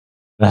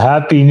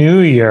Happy New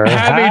Year.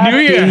 Happy New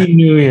Year.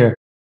 New Year.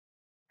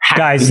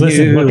 Guys,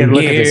 listen, look at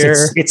Year.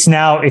 this.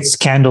 It's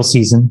candle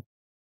season.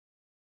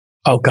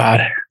 Oh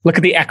God. Look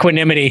at the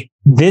equanimity.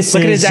 Look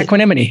at his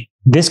equanimity.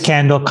 This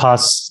candle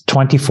costs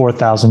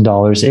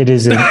 $24,000. It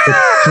is an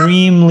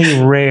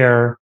extremely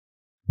rare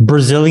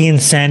Brazilian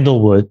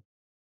sandalwood.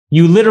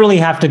 You literally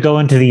have to go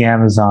into the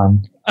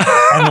Amazon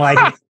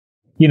and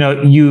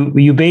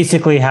you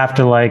basically have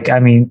to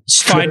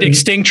find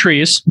extinct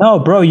trees. No,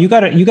 bro, you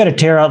gotta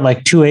tear out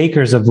like 2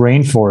 acres of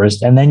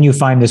rainforest, and then you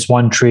find this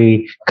one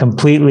tree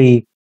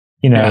completely,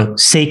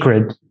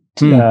 sacred,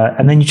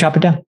 and then you chop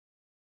it down.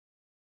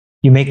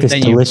 You make this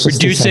delicious. You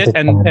reduce it,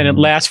 and it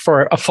lasts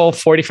for a full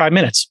 45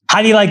 minutes.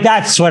 How do you like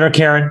that, Sweater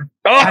Karen?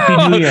 Oh,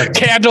 Happy New Year.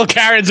 Candle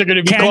Karens are going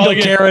to be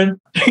calling Karen.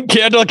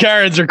 Candle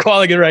Karens are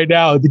calling it right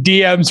now. The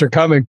DMs are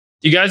coming.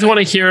 You guys want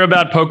to hear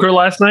about poker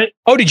last night?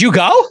 Oh, did you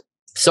go?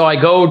 So I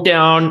go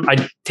down,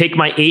 I take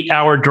my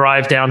 8-hour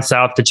drive down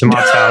south to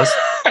Chamath's house,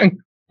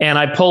 and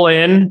I pull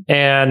in,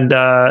 and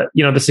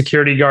the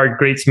security guard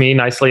greets me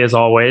nicely as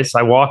always.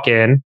 I walk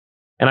in,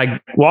 and I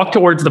walk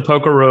towards the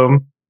poker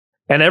room,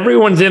 and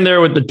everyone's in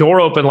there with the door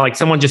open like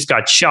someone just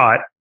got shot,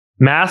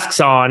 masks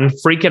on,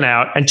 freaking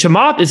out. And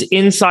Chamath is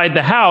inside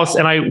the house,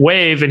 and I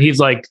wave, and he's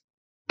like,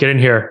 "Get in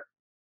here."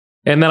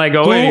 And then I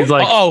go in, he's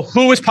like, "Oh,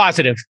 who was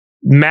positive?"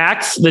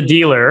 Max, the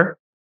dealer,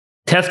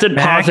 tested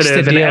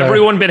positive, and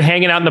everyone been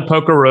hanging out in the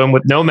poker room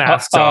with no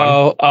masks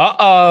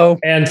on.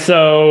 And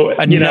so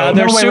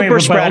another super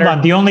spreader. Hold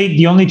on. The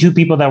only 2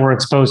 people that were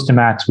exposed to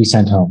Max we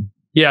sent home.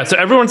 Yeah, so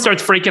everyone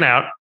starts freaking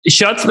out.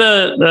 Shuts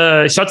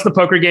the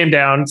poker game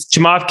down.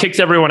 Chamath kicks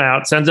everyone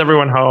out, sends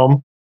everyone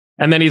home,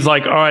 and then he's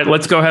like, "All right,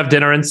 let's go have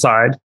dinner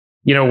inside."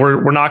 We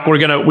open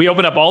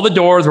up all the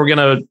doors. We're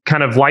gonna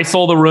kind of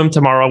Lysol the room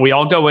tomorrow. We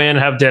all go in,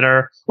 have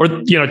dinner, or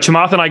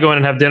Chamath and I go in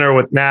and have dinner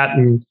with Nat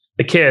and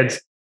the kids.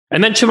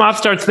 And then Chamath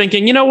starts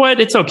thinking, you know what?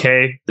 It's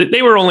okay.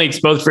 They were only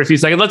exposed for a few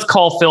seconds. Let's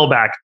call Phil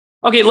back.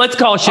 Okay, let's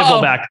call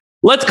Schiffel back.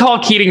 Let's call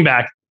Keating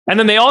back. And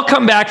then they all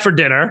come back for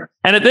dinner.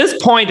 And at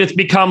this point, it's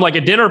become like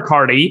a dinner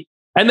party.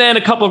 And then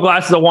a couple of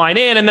glasses of wine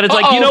in. And then it's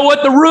like, you know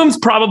what? The room's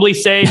probably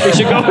safe. We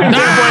should go and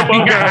play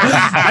poker.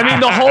 I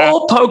mean, the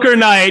whole poker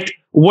night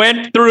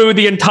went through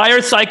the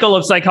entire cycle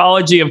of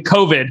psychology of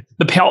COVID,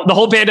 the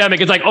whole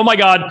pandemic. It's like, oh my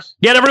God,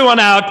 get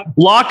everyone out,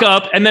 lock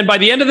up. And then by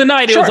the end of the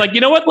night, it was like,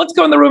 you know what? Let's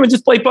go in the room and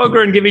just play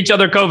poker and give each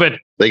other COVID.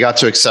 They got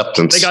to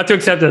acceptance.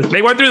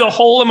 They went through the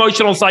whole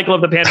emotional cycle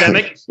of the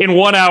pandemic in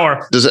 1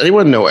 hour. Does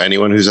anyone know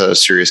anyone who's had a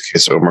serious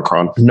case of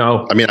Omicron?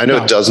 No. I mean, I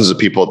know dozens of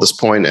people at this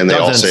point, and they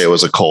all say it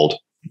was a cold.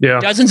 Yeah.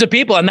 Dozens of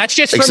people. And that's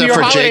just from your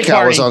holiday party. Except for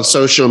Jake was on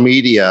social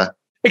media.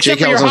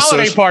 Except for your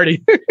holiday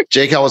party.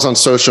 Jake was on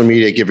social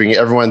media giving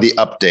everyone the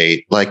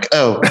update. Like,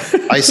 oh,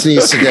 I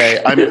sneezed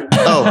today.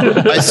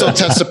 I still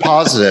tested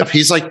positive.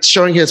 He's like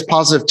showing his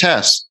positive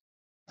test.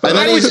 And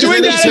then he's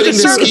hitting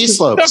the ski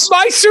slopes.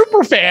 My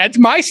super fans,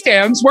 my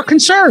stems were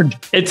concerned.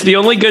 It's the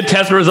only good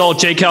test result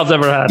Jake Hal's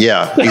ever had.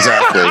 Yeah,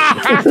 exactly.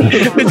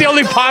 It's the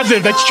only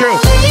positive. That's true.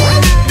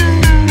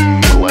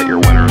 Let your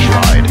winners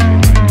ride.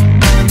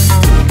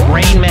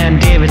 Rain Man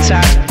David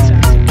Sack.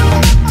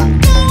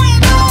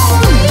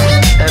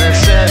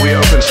 We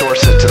open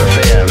source it to the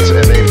fans,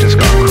 and they've just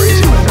gone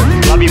crazy with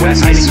it. Love you,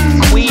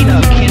 Bestie. Queen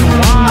of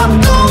Quinoa.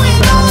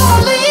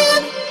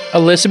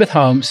 Elizabeth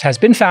Holmes has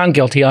been found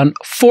guilty on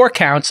 4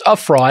 counts of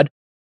fraud,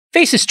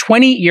 faces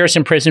 20 years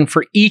in prison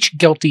for each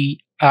guilty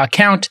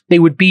count. They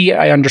would be,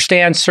 I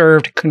understand,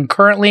 served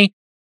concurrently.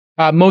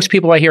 Most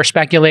people I hear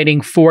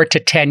speculating 4 to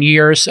 10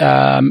 years,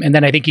 and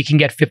then I think you can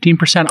get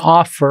 15%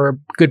 off for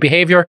good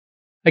behavior.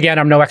 Again,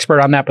 I'm no expert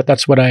on that, but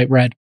that's what I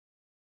read.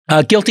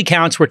 Guilty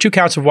counts were 2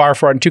 counts of wire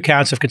fraud and 2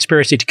 counts of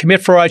conspiracy to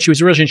commit fraud. She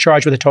was originally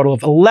charged with a total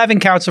of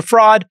 11 counts of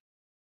fraud.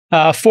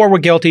 4 were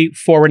guilty,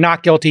 4 were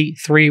not guilty,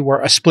 3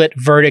 were a split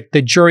verdict.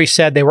 The jury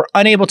said they were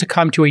unable to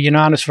come to a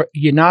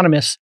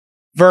unanimous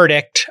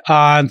verdict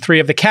on 3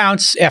 of the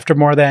counts after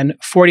more than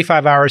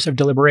 45 hours of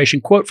deliberation.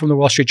 Quote from the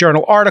Wall Street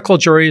Journal article,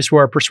 juries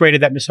were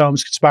persuaded that Ms.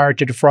 Holmes conspired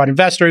to defraud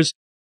investors.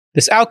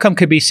 This outcome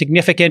could be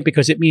significant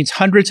because it means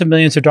hundreds of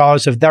millions of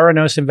dollars of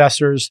Theranos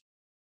investors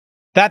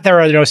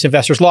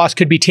loss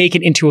could be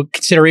taken into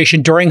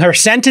consideration during her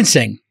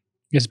sentencing.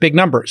 It's big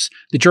numbers.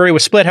 The jury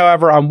was split,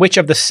 however, on which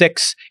of the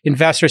 6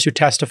 investors who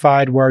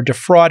testified were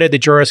defrauded. The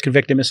jurors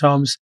convicted Ms.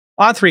 Holmes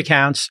on 3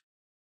 counts.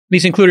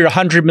 These included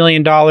 $100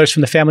 million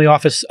from the family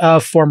office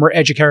of former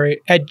education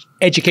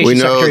secretary. We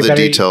know the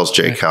details,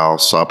 Jake Hal.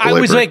 I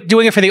was like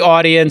doing it for the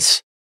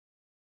audience.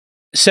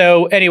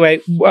 So anyway,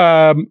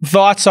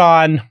 thoughts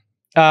on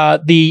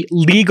the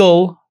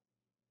legal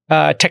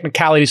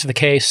technicalities of the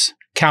case.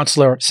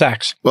 Counselor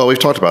Sachs. Well, we've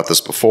talked about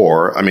this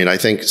before. I mean, I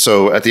think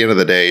so. At the end of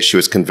the day, she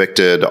was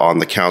convicted on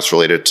the counts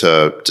related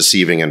to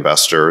deceiving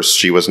investors.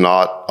 She was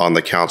not on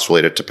the counts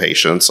related to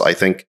patients. I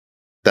think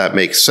that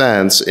makes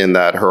sense in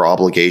that her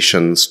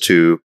obligations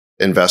to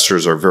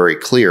investors are very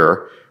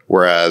clear.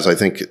 Whereas I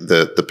think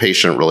the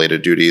patient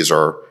related duties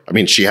are, I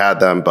mean, she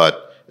had them,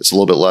 but it's a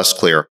little bit less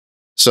clear.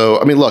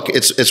 So, I mean, look,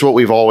 it's what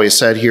we've always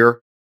said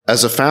here.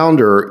 As a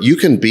founder, you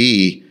can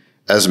be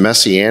as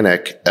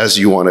messianic as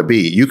you want to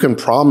be. You can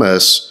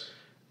promise,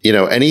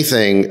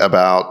 anything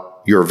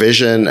about your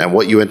vision and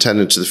what you intend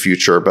into the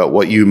future, but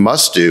what you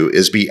must do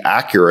is be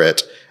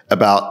accurate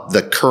about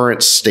the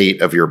current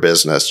state of your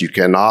business. You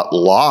cannot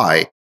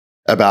lie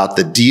about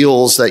the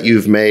deals that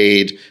you've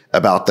made,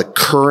 about the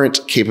current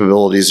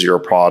capabilities of your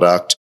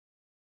product.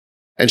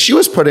 And she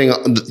was putting,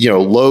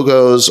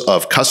 logos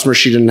of customers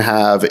she didn't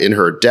have in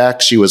her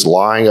deck. She was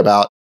lying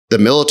about the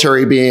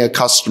military being a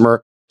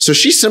customer. So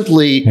she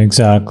simply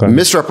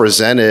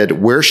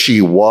misrepresented where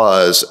she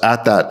was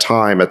at that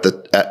time,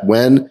 at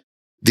when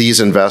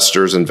these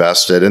investors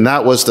invested. And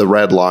that was the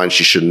red line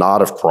she should not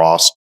have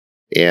crossed.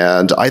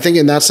 And I think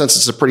in that sense,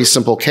 it's a pretty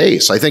simple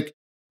case. I think,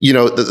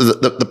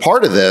 the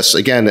part of this,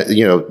 again,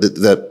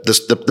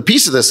 the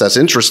piece of this that's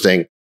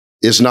interesting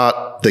is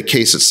not the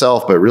case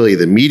itself, but really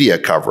the media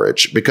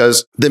coverage,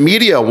 because the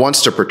media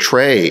wants to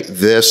portray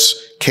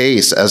this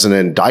case as an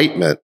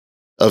indictment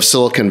of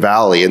Silicon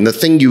Valley. And the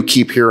thing you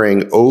keep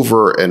hearing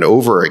over and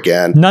over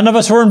again. None of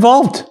us were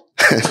involved.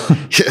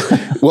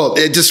 Well,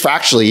 it just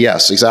factually,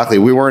 yes, exactly.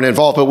 We weren't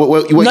involved.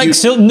 But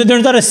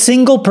there's not a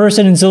single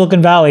person in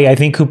Silicon Valley, I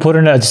think, who put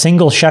in a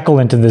single shekel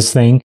into this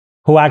thing,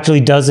 who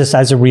actually does this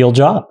as a real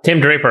job. Tim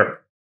Draper.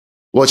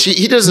 Well,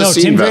 he doesn't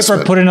see Tim investment.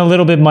 Draper put in a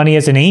little bit of money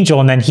as an angel,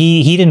 and then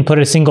he didn't put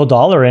a single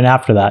dollar in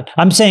after that.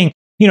 I'm saying,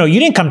 you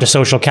didn't come to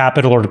Social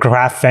Capital or to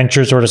Craft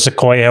Ventures or to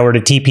Sequoia or to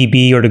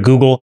TPB or to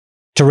Google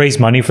to raise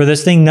money for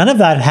this thing. None of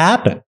that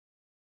happened.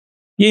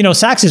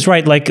 Sachs is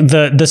right. Like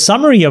the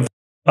summary of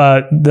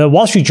the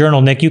Wall Street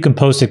Journal, Nick, you can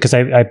post it because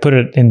I put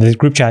it in the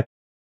group chat,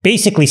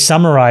 basically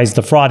summarized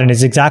the fraud, and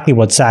is exactly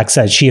what Sachs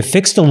said. She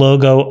affixed a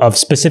logo of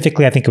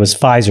specifically, I think it was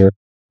Pfizer,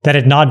 that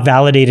had not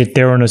validated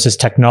Theranos'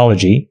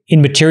 technology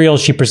in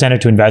materials she presented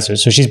to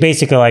investors. So she's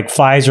basically like,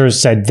 Pfizer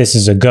said this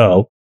is a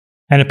go.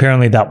 And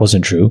apparently that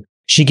wasn't true.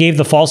 She gave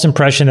the false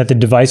impression that the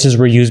devices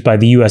were used by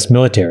the US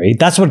military.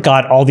 That's what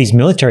got all these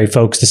military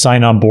folks to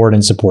sign on board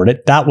and support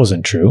it. That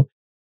wasn't true.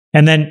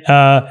 And then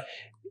the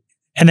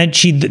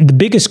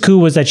biggest coup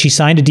was that she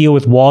signed a deal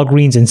with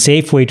Walgreens and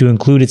Safeway to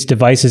include its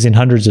devices in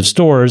hundreds of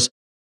stores.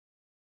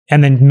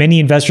 And then many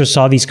investors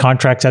saw these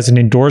contracts as an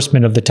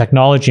endorsement of the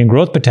technology and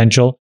growth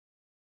potential.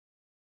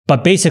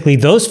 But basically,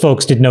 those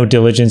folks did no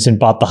diligence and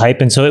bought the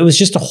hype. And so it was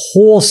just a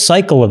whole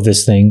cycle of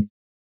this thing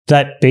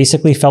that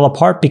basically fell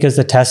apart because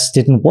the tests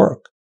didn't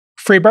work.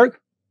 Freeberg,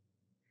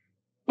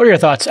 what are your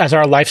thoughts as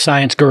our life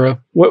science guru?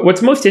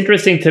 What's most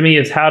interesting to me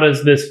is how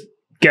does this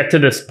get to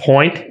this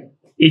point?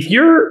 If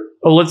you're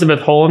Elizabeth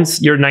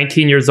Holmes, you're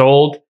 19 years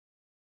old,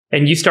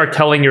 and you start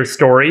telling your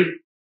story,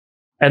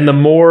 and the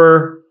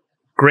more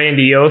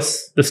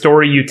grandiose the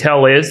story you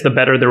tell is, the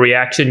better the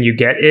reaction you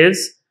get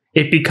is,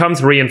 it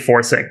becomes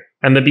reinforcing.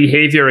 And the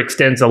behavior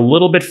extends a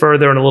little bit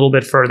further and a little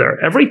bit further.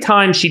 Every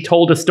time she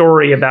told a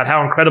story about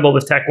how incredible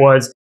this tech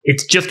was,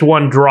 it's just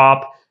one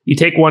drop. You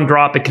take one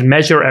drop, it can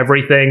measure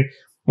everything.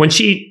 When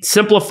she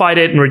simplified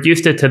it and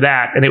reduced it to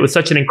that, and it was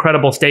such an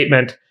incredible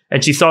statement,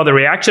 and she saw the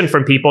reaction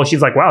from people,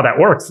 she's like, wow, that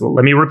works.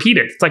 Let me repeat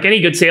it. It's like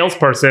any good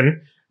salesperson.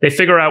 They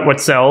figure out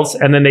what sells,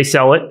 and then they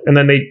sell it, and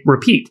then they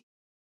repeat.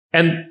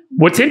 And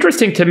what's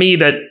interesting to me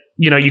that,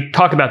 you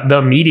talk about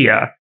the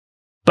media,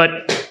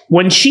 but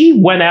when she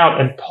went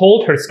out and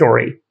told her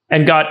story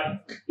and got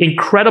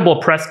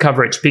incredible press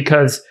coverage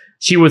because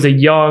she was a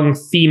young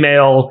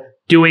female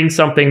doing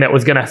something that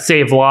was going to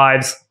save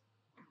lives,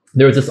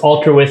 there was this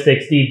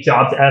altruistic Steve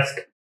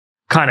Jobs-esque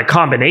kind of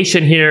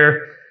combination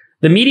here.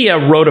 The media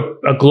wrote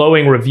a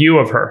glowing review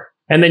of her.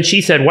 And then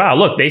she said, wow,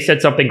 look, they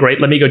said something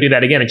great. Let me go do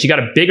that again. And she got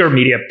a bigger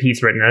media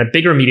piece written and a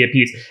bigger media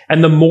piece.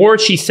 And the more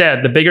she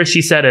said, the bigger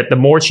she said it, the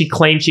more she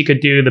claimed she could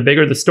do, the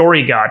bigger the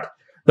story got,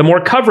 the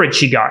more coverage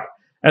she got.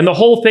 And the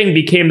whole thing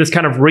became this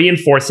kind of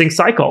reinforcing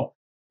cycle.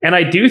 And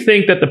I do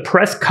think that the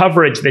press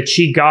coverage that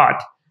she got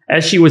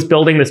as she was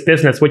building this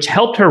business, which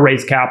helped her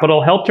raise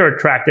capital, helped her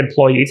attract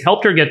employees,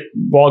 helped her get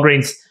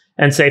Walgreens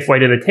and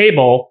Safeway to the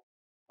table,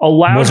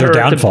 allowed her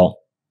downfall.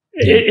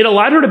 It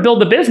allowed her to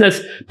build the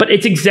business, but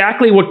it's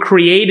exactly what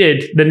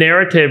created the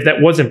narrative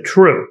that wasn't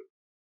true.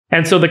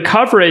 And so the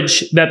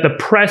coverage that the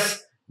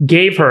press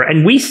gave her,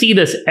 and we see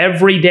this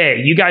every day.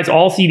 You guys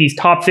all see these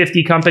top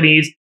 50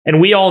 companies. And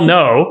we all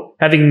know,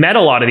 having met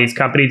a lot of these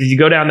companies, as you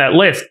go down that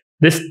list,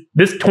 this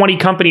 20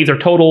 companies are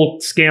total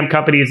scam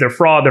companies. They're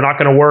fraud. They're not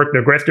going to work.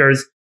 They're grifters.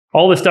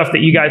 All the stuff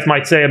that you guys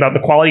might say about the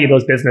quality of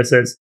those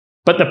businesses.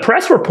 But the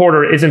press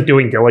reporter isn't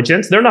doing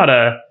diligence. They're not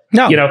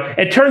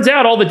it turns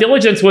out all the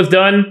diligence was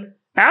done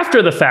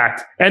after the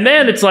fact. And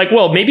then it's like,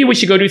 well, maybe we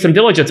should go do some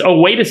diligence. Oh,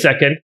 wait a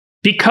second.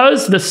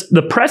 Because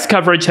the press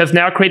coverage has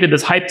now created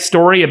this hyped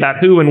story about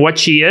who and what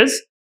she is,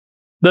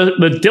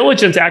 the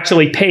diligence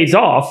actually pays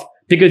off.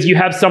 Because you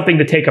have something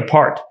to take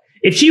apart.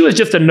 If she was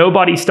just a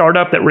nobody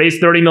startup that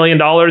raised $30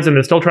 million and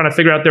they're still trying to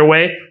figure out their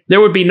way,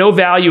 there would be no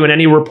value in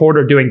any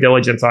reporter doing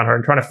diligence on her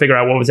and trying to figure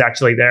out what was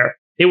actually there.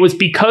 It was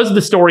because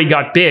the story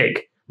got big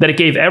that it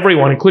gave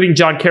everyone, including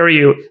John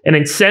Carreyrou, an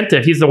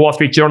incentive. He's the Wall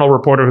Street Journal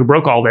reporter who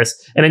broke all this,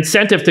 an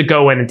incentive to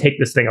go in and take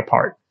this thing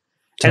apart.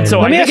 And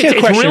so I think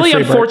it's really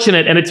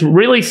unfortunate and it's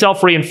really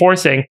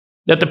self-reinforcing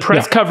that the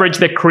press coverage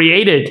that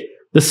created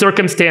the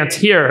circumstance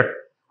here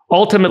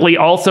ultimately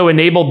also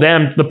enabled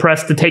the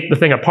press, to take the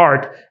thing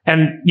apart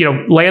and,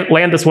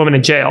 land this woman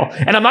in jail.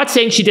 And I'm not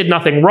saying she did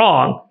nothing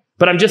wrong,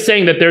 but I'm just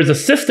saying that there's a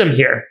system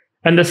here.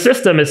 And the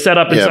system is set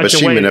up in such a way. Yeah, but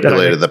she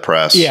manipulated the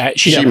press. Yeah,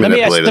 she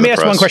manipulated Let me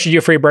ask one question to you,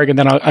 Freeberg, and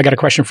then I got a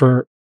question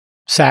for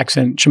Sachs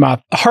and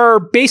Chamath. Her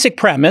basic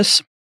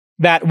premise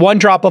that one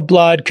drop of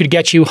blood could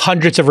get you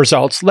hundreds of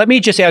results. Let me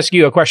just ask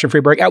you a question,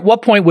 Freeberg. At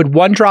what point would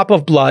one drop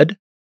of blood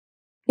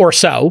or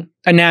so,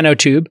 a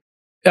nanotube,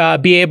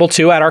 be able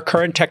to, at our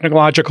current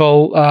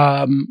technological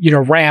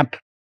ramp,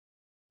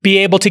 be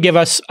able to give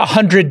us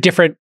 100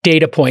 different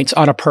data points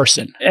on a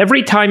person?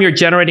 Every time you're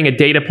generating a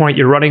data point,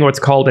 you're running what's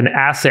called an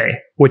assay,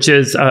 which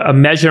is a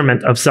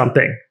measurement of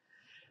something.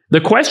 The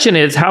question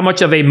is, how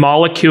much of a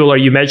molecule are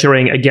you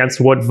measuring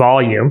against what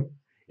volume?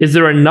 Is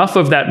there enough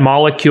of that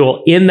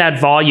molecule in that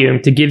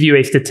volume to give you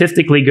a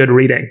statistically good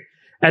reading?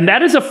 And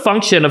that is a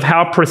function of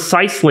how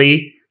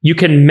precisely you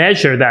can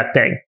measure that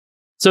thing.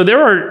 So there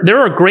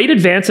are great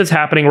advances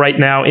happening right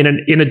now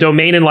in a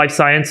domain in life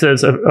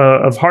sciences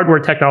of hardware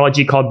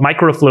technology called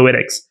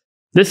microfluidics.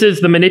 This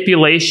is the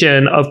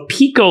manipulation of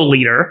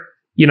picoliter,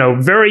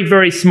 very,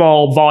 very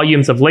small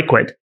volumes of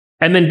liquid,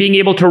 and then being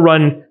able to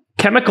run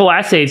chemical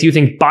assays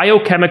using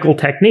biochemical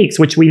techniques,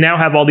 which we now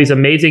have all these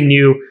amazing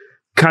new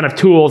kind of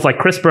tools like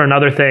CRISPR and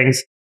other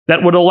things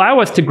that would allow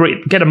us to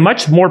get a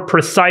much more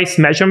precise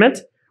measurement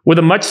with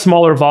a much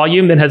smaller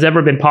volume than has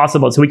ever been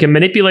possible. So we can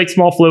manipulate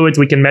small fluids,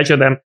 we can measure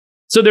them.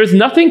 So there's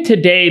nothing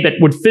today that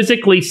would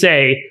physically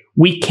say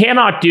we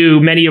cannot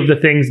do many of the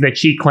things that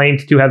she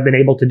claimed to have been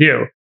able to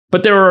do.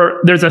 But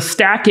there's a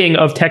stacking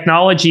of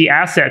technology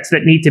assets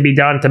that need to be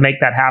done to make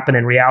that happen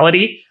in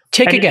reality.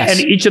 Take a guess.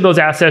 And each of those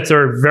assets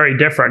are very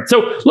different.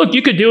 So look,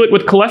 you could do it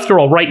with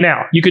cholesterol right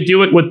now. You could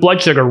do it with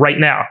blood sugar right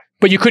now.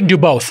 But you couldn't do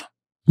both.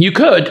 You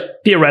could,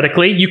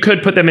 theoretically, you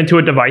could put them into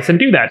a device and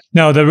do that.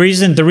 No, the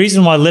reason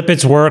why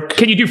lipids work.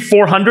 Can you do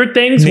 400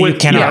 things? No, you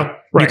cannot.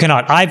 Right. You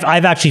cannot.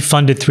 I've actually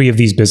funded 3 of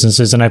these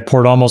businesses, and I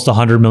poured almost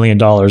 $100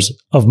 million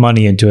of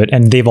money into it,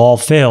 and they've all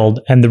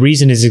failed. And the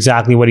reason is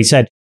exactly what he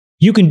said.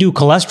 You can do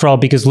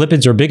cholesterol because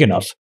lipids are big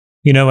enough,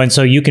 and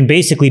so you can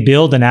basically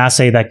build an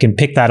assay that can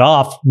pick that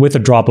off with a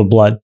drop of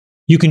blood.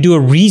 You can do a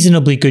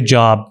reasonably good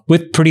job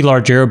with pretty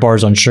large error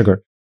bars on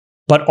sugar.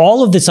 But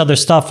all of this other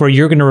stuff where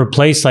you're going to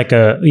replace like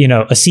a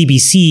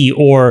CBC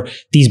or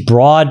these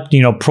broad,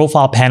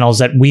 profile panels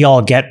that we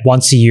all get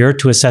once a year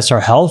to assess our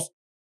health.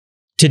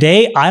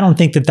 Today, I don't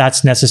think that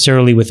that's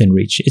necessarily within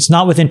reach. It's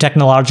not within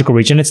technological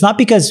reach. And it's not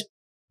because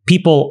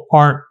people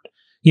aren't,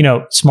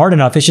 smart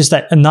enough. It's just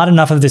that not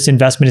enough of this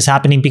investment is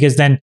happening, because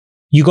then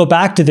you go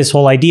back to this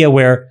whole idea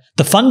where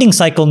the funding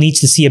cycle needs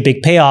to see a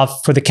big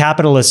payoff for the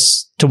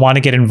capitalists to want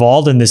to get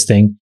involved in this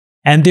thing.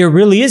 And there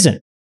really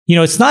isn't.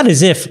 It's not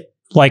as if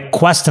like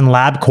Quest and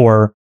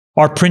LabCorp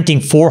are printing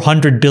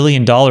 $400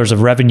 billion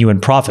of revenue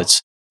and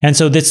profits. And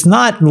so it's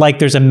not like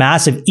there's a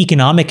massive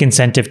economic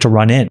incentive to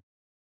run in.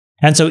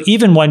 And so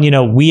even when,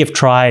 we have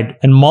tried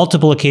on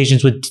multiple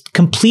occasions with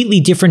completely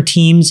different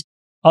teams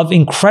of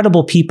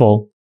incredible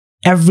people,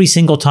 every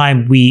single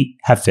time we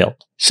have failed.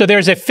 So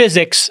there's a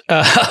physics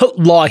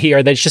law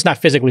here that's just not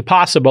physically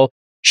possible.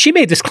 She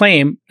made this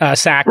claim,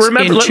 Sachs.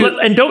 Remember,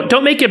 and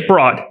don't make it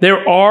broad.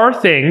 There are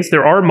things,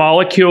 there are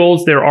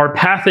molecules, there are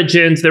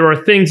pathogens, there are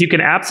things you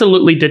can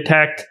absolutely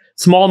detect.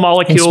 Small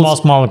molecules. In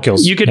small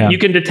molecules. You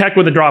can detect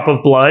with a drop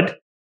of blood.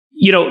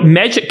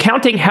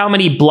 Counting how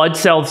many blood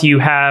cells you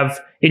have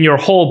in your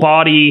whole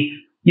body,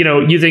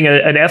 using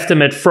an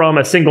estimate from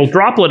a single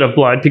droplet of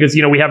blood, because,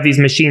 we have these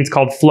machines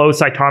called flow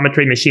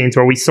cytometry machines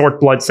where we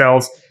sort blood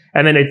cells,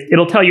 and then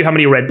it'll tell you how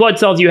many red blood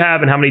cells you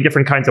have and how many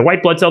different kinds of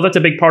white blood cells. That's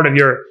a big part of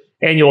your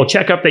annual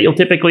checkup that you'll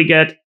typically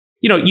get.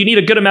 You need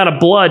a good amount of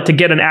blood to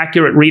get an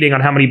accurate reading on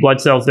how many blood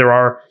cells there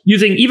are.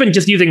 Using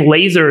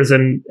lasers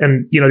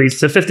and these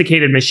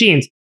sophisticated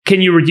machines.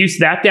 Can you reduce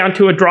that down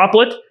to a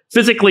droplet?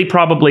 Physically,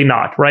 probably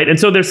not, right? And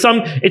so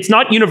it's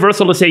not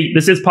universal to say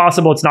this is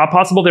possible, it's not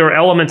possible. There are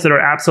elements that are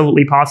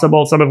absolutely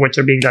possible, some of which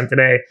are being done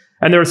today.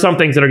 And there are some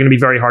things that are going to be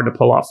very hard to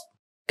pull off.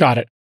 Got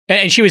it.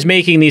 And she was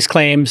making these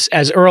claims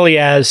as early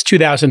as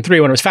 2003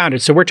 when it was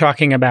founded. So we're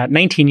talking about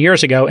 19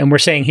 years ago, and we're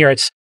saying here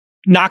it's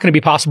not going to be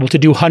possible to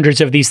do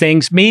hundreds of these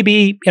things,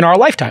 maybe in our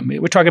lifetime.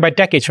 We're talking about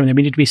decades from there.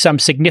 We need to be some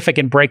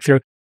significant breakthrough.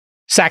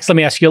 Sachs, let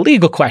me ask you a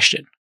legal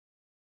question.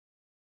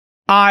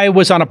 I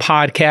was on a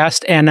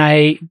podcast and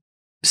I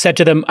said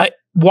to them,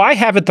 why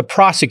haven't the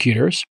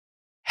prosecutors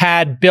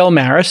had Bill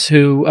Maris,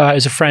 who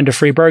is a friend of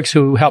Freeberg's,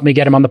 who helped me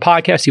get him on the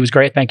podcast? He was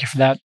great. Thank you for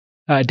that,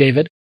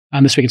 David,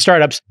 on This Week in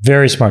Startups.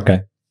 Very smart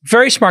guy.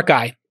 Very smart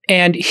guy.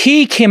 And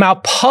he came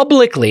out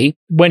publicly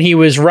when he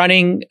was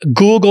running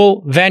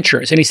Google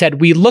Ventures. And he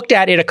said, we looked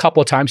at it a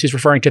couple of times. He's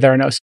referring to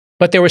Theranos.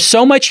 But there was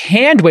so much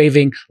hand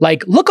waving,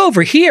 like, look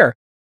over here,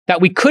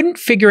 that we couldn't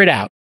figure it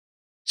out.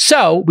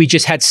 So we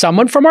just had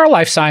someone from our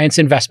life science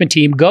investment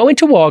team go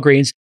into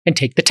Walgreens and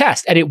take the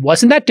test. And it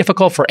wasn't that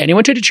difficult for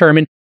anyone to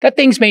determine that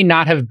things may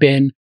not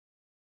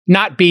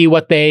be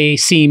what they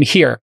seem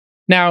here.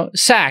 Now,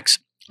 Sachs,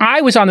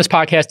 I was on this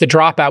podcast, The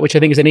Dropout, which I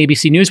think is an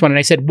ABC News one, and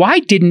I said, why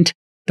didn't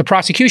the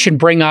prosecution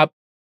bring up,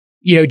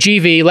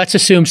 GV, let's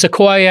assume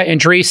Sequoia,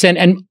 Andreessen,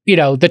 and,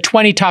 the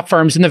 20 top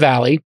firms in the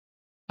Valley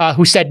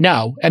who said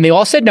no. And they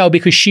all said no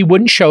because she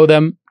wouldn't show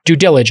them due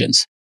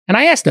diligence. And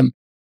I asked them,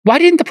 why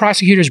didn't the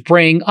prosecutors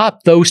bring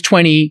up those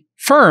 20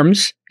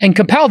 firms and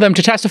compel them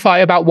to testify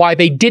about why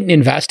they didn't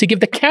invest, to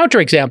give the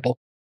counterexample?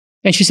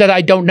 And she said,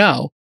 I don't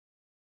know.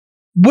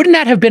 Wouldn't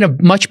that have been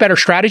a much better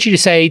strategy to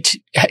say,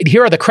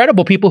 here are the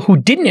credible people who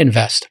didn't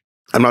invest?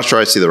 I'm not sure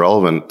I see the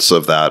relevance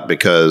of that,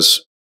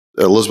 because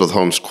Elizabeth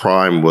Holmes'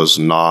 crime was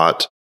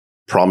not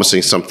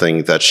promising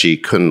something that she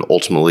couldn't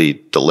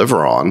ultimately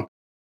deliver on.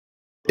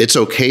 It's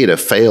okay to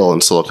fail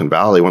in Silicon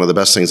Valley. One of the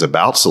best things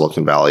about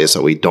Silicon Valley is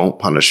that we don't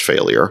punish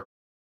failure.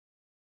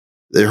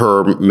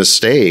 Her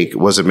mistake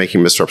wasn't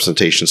making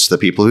misrepresentations to the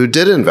people who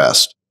did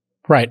invest.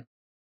 Right.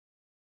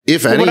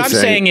 If anything, what I'm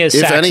saying is,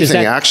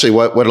 actually,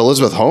 what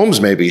Elizabeth Holmes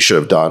maybe should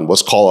have done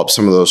was call up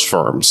some of those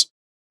firms,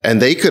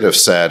 and they could have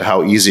said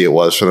how easy it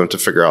was for them to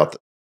figure out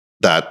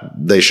that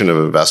they shouldn't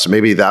have invested.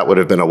 Maybe that would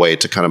have been a way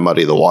to kind of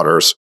muddy the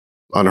waters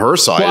on her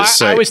side. Well,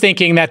 I was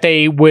thinking that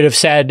they would have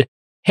said,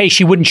 hey,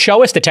 she wouldn't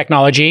show us the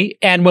technology.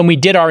 And when we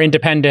did our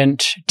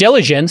independent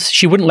diligence,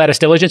 she wouldn't let us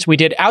diligence. We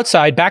did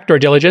outside backdoor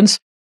diligence.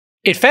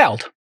 It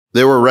failed.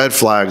 There were red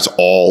flags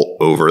all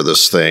over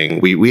this thing.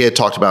 We had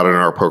talked about it in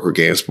our poker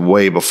games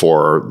way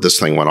before this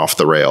thing went off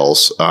the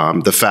rails.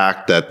 The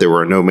fact that there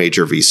were no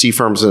major VC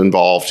firms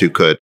involved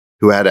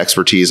who had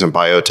expertise in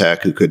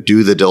biotech, who could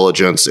do the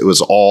diligence. It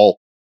was all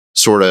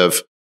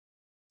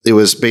it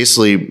was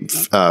basically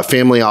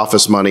family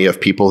office money of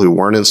people who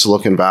weren't in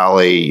Silicon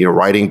Valley,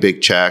 writing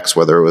big checks,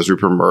 whether it was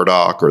Rupert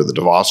Murdoch or the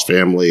DeVos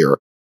family or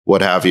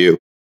what have you.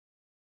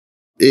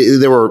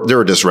 There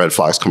were just red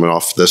flags coming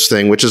off this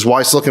thing, which is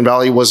why Silicon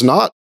Valley was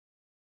not,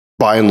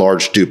 by and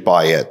large, duped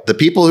by it. The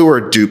people who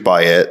were duped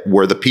by it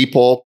were the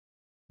people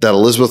that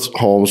Elizabeth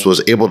Holmes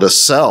was able to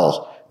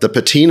sell the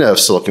patina of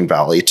Silicon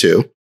Valley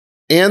to,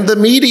 and the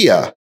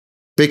media.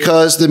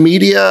 Because the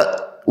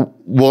media,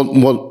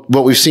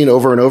 what we've seen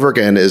over and over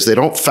again is they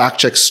don't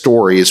fact-check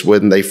stories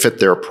when they fit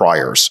their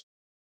priors.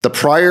 The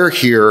prior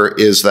here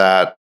is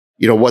that,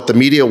 what the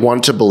media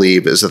wanted to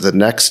believe is that the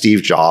next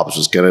Steve Jobs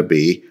was going to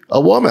be a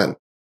woman.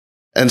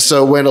 And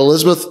so when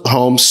Elizabeth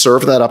Holmes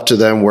served that up to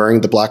them wearing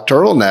the black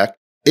turtleneck,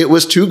 it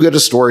was too good a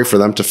story for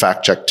them to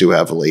fact check too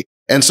heavily.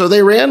 And so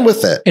they ran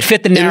with it. It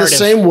fit the narrative.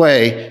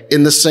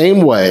 In the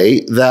same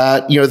way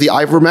that, the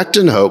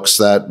ivermectin hoax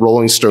that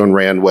Rolling Stone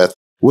ran with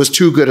was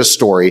too good a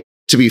story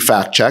to be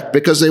fact checked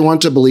because they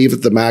want to believe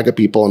that the MAGA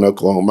people in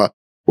Oklahoma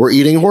were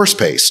eating horse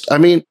paste. I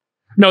mean,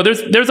 no,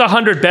 there's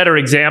 100 better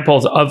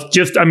examples of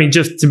just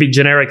to be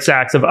generic,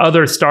 Sachs, of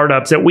other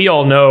startups that we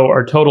all know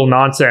are total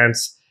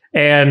nonsense.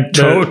 And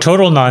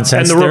total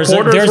nonsense. And the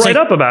reporters write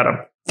up about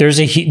them. There's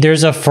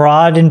a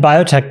fraud in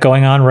biotech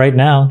going on right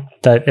now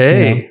that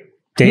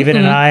David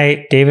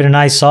and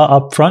I saw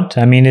up front.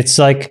 I mean, it's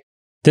like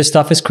this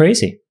stuff is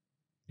crazy.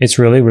 It's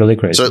really, really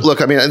crazy. So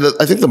look, I mean,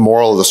 I think the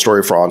moral of the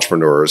story for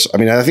entrepreneurs, I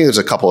think there's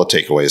a couple of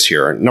takeaways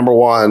here. Number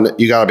one,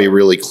 you got to be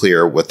really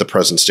clear with the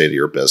present state of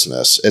your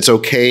business. It's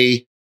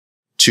okay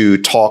to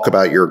talk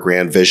about your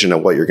grand vision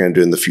and what you're going to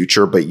do in the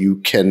future, but you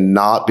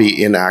cannot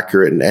be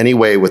inaccurate in any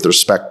way with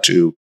respect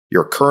to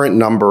your current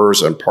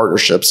numbers and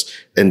partnerships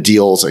and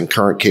deals and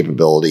current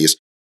capabilities.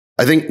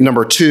 I think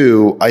number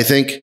two,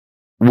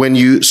 when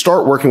you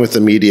start working with the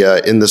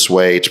media in this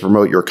way to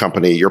promote your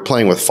company, you're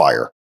playing with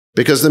fire,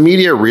 because the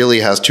media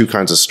really has two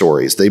kinds of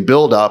stories. They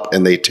build up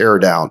and they tear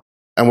down.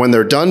 And when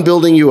they're done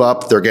building you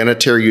up, they're going to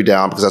tear you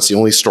down because that's the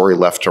only story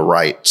left to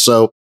write.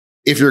 So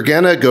if you're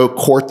going to go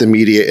court the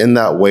media in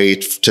that way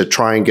to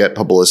try and get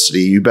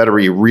publicity, you better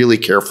be really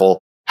careful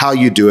how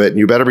you do it. And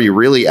you better be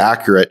really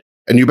accurate.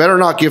 And you better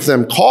not give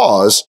them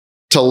cause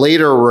to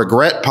later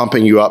regret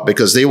pumping you up,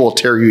 because they will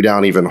tear you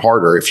down even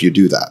harder if you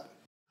do that.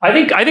 I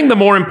think the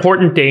more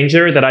important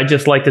danger that I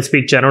just like to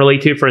speak generally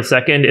to for a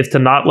second is to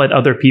not let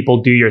other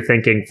people do your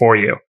thinking for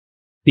you.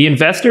 The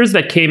investors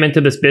that came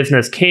into this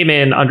business came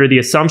in under the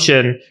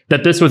assumption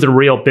that this was a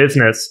real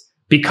business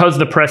because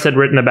the press had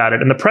written about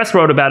it. And the press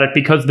wrote about it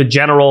because the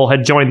general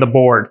had joined the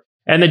board.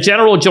 And the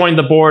general joined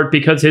the board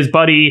because his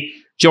buddy,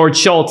 George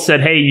Shultz,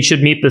 said, hey, you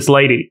should meet this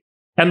lady.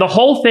 And the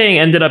whole thing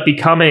ended up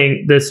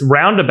becoming this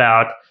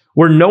roundabout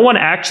where no one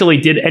actually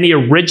did any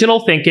original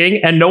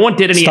thinking and no one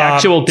did any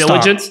actual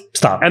diligence.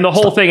 And the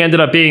whole thing ended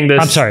up being this.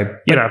 I'm sorry.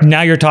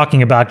 Now you're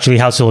talking about actually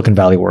how Silicon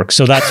Valley works.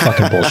 So that's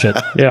fucking bullshit.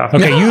 Yeah.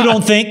 Okay. You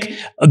don't think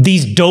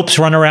these dopes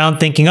run around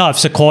thinking, if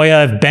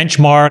Sequoia, if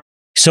Benchmark,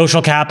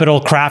 Social Capital,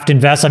 Kraft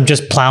Invest, I'm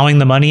just plowing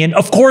the money in?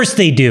 Of course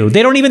they do.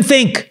 They don't even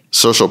think.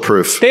 Social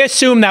proof. They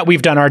assume that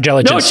we've done our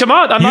diligence. No,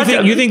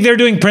 Chamath, you think they're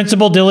doing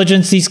principal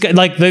diligence? These guys,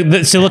 like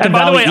the Silicon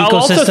Valley ecosystem. I'll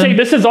also say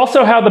this is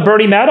also how the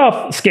Bernie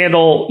Madoff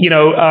scandal,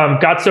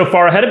 got so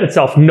far ahead of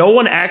itself. No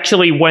one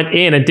actually went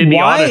in and did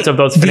the audits of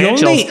those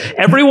financials.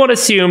 Everyone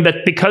assumed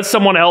that because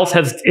someone else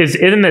is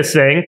in this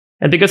thing,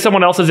 and because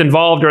someone else is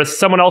involved, or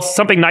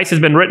something nice has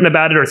been written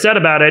about it or said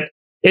about it,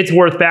 it's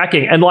worth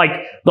backing. And like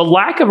the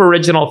lack of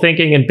original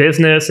thinking in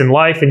business and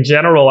life in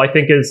general, I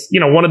think is,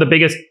 one of the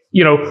biggest,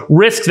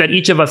 risks that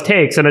each of us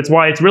takes. And it's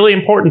why it's really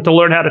important to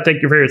learn how to think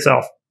for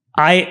yourself.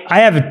 I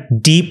have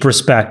deep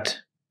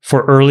respect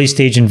for early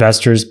stage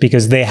investors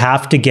because they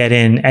have to get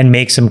in and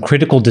make some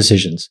critical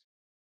decisions.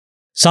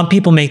 Some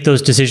people make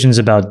those decisions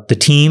about the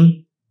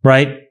team,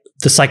 right?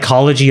 The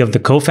psychology of the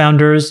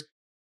co-founders.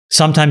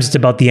 Sometimes it's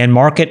about the end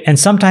market, and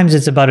sometimes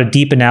it's about a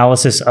deep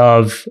analysis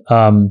of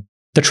the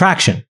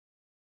traction.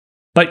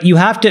 But you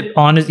have to,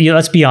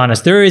 let's be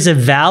honest, there is a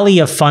valley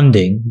of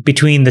funding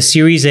between the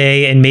Series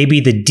A and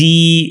maybe the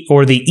D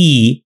or the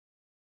E,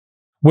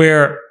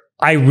 where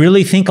I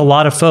really think a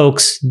lot of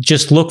folks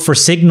just look for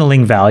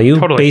signaling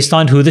value based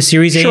on who the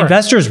Series A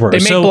investors were. They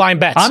make blind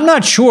bets. I'm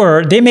not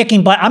sure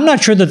I'm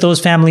not sure that those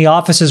family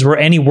offices were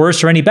any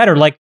worse or any better.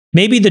 Like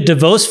maybe the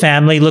DeVos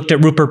family looked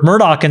at Rupert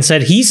Murdoch and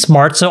said, he's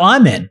smart, so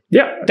I'm in.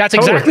 Yeah, that's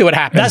exactly what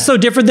happened. That's so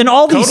different than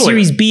all these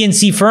Series B and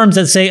C firms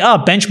that say, oh,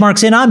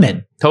 benchmark's in, I'm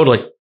in.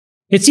 Totally.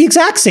 It's the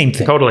exact same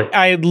thing. Totally.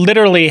 I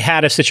literally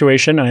had a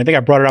situation, and I think I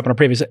brought it up in a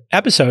previous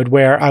episode,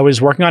 where I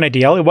was working on a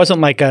deal. It wasn't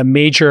like a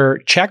major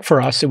check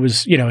for us. It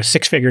was, a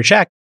six-figure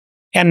check.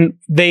 And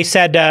they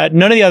said,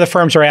 none of the other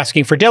firms are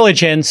asking for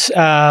diligence.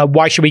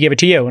 Why should we give it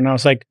to you? And I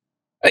was like,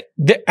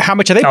 how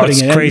much are they putting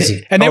in? It's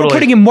crazy. And they were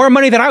putting in more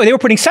money than I was. They were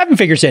putting seven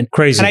figures in.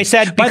 Crazy. And I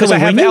said, because I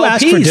have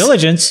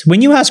LPs.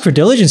 When you ask for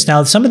diligence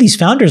now, some of these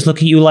founders look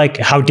at you like,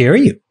 how dare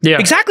you? Yeah.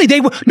 Exactly.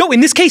 In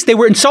this case, they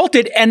were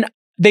insulted, and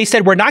they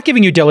said, we're not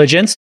giving you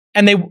diligence.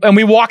 And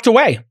we walked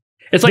away.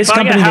 It's like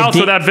buying a house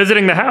without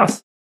visiting the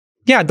house.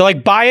 Yeah, they're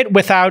like, buy it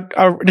without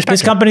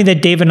this company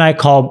that Dave and I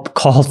called,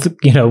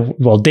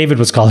 David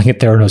was calling it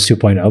Theranos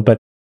 2.0, but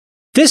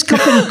this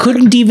company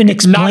couldn't even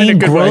explain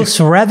gross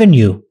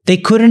revenue.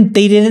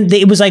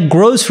 It was like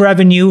gross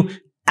revenue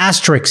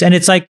asterisk. And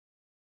it's like,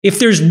 if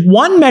there's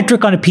one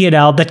metric on a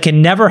P&L that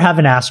can never have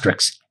an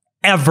asterisk,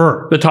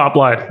 ever. The top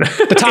line.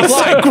 The top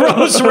line.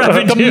 Gross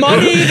revenue. The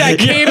money that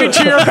came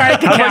into your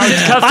bank account.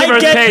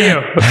 Customers pay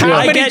you.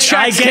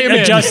 I get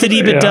adjusted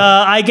EBITDA.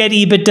 Yeah. I get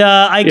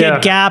EBITDA. I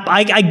get GAAP.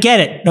 I get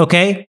it.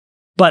 Okay.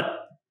 But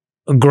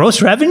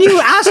gross revenue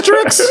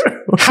asterisks?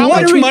 How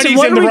much money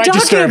is in the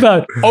register?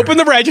 About? Open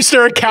the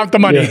register and count the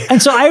money. Yeah.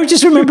 And so I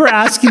just remember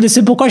asking the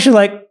simple question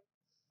like,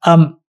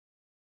 can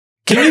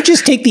you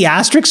just take the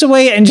asterisks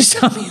away and just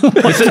tell me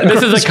what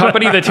this is a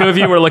company the two of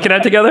you were looking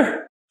at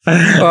together?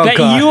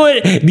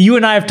 That you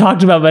and I have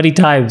talked about many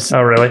times.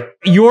 Oh, really?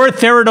 You're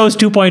Theranos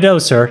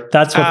 2.0, sir.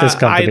 That's what this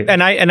company.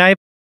 I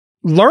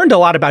learned a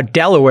lot about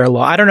Delaware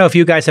law. I don't know if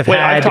you guys have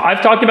had.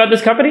 I've talked about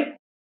this company.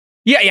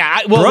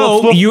 Yeah.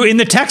 You in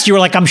the text, you were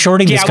like, I'm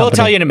shorting this company. We'll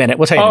tell you in a minute.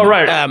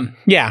 Right.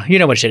 Yeah, you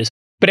know what it is.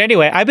 But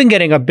anyway, I've been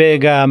getting a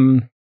big a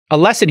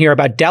lesson here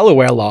about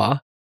Delaware law.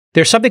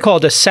 There's something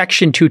called a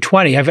Section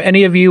 220. Have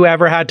any of you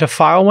ever had to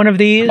file one of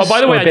these? Oh,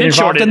 by the way, I did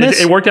short it.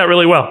 It worked out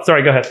really well.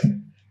 Sorry, go ahead.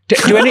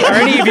 Are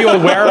any of you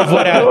aware of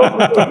what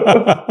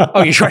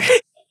oh, you sure?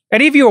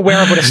 Any of you aware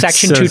of what a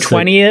Section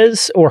 220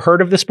 is or heard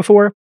of this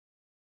before?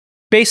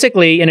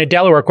 Basically, in a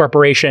Delaware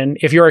corporation,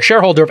 if you're a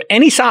shareholder of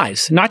any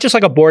size, not just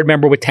like a board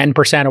member with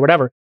 10% or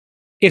whatever,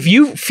 if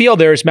you feel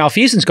there's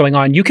malfeasance going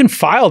on, you can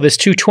file this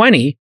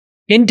 220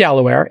 in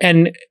Delaware.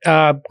 And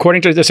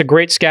according to this, a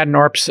great Skadden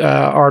Arps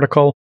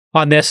article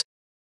on this,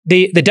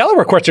 the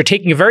Delaware courts are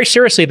taking it very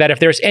seriously that if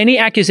there's any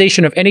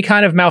accusation of any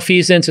kind of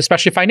malfeasance,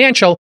 especially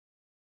financial,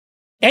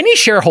 any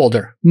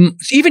shareholder,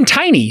 even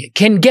tiny,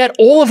 can get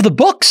all of the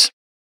books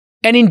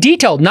and in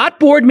detail, not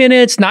board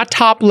minutes, not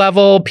top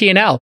level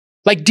P&L,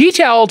 like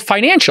detailed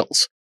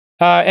financials.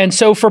 And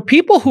so for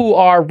people who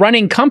are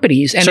running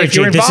companies, and if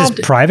you're involved, this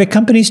is private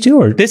companies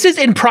too, or this is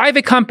in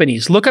private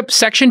companies. Look up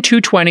Section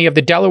 220 of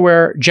the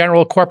Delaware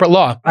General Corporate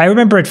Law. I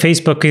remember at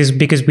Facebook is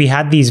because we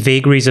had these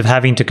vagaries of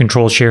having to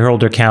control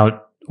shareholder count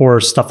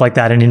or stuff like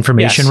that and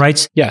information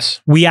rights.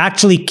 Yes. We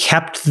actually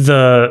kept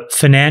the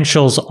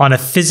financials on a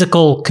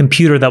physical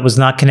computer that was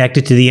not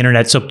connected to the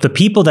internet. So the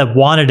people that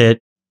wanted it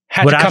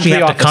would actually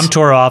have to come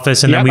to our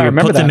office, and then we would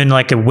put them in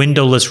like a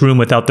windowless room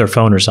without their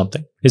phone or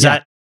something. Is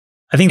that?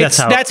 I think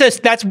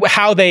that's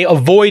how they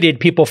avoided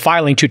people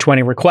filing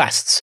 220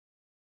 requests.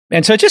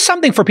 And so it's just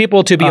something for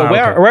people to be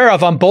aware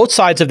of on both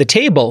sides of the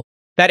table,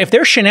 that if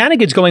there's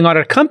shenanigans going on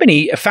at a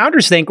company,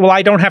 founders think, well,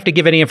 I don't have to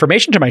give any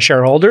information to my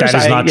shareholders. That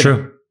is not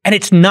true. And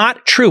it's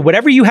not true.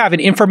 Whatever you have in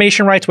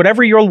information rights,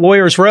 whatever your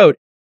lawyers wrote,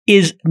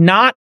 is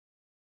not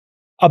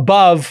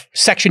above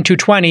Section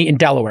 220 in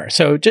Delaware.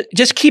 So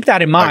just keep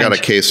that in mind. I got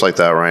a case like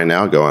that right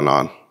now going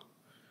on,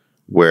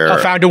 where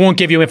a founder won't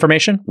give you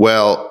information?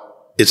 Well,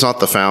 it's not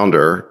the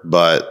founder,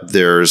 but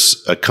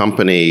there's a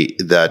company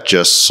that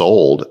just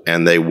sold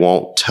and they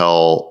won't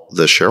tell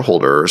the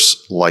sharetholders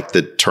like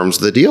the terms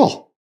of the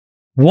deal.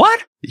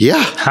 What?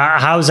 Yeah.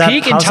 How's that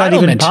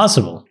even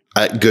possible?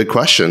 Good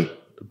question.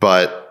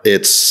 But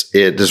it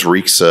just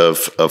reeks of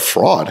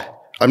fraud.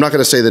 I'm not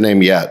going to say the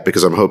name yet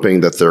because I'm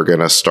hoping that they're going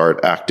to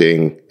start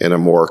acting in a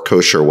more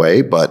kosher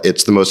way, but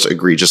it's the most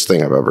egregious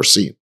thing I've ever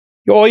seen.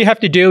 All you have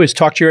to do is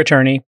talk to your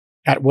attorney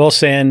at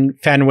Wilson,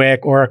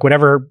 Fenwick, or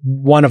whatever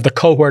one of the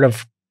cohort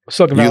of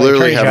Silicon You Valley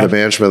literally attorney have the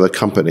general. management of the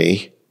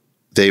company.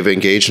 They've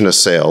engaged in a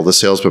sale. The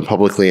sale's been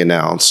publicly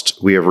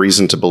announced. We have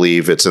reason to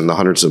believe it's in the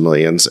hundreds of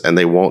millions, and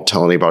they won't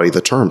tell anybody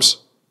the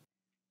terms.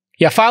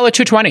 Yeah, file a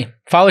 220.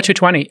 File a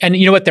 220. And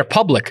you know what? They're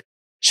public.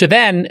 So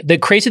then the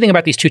crazy thing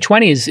about these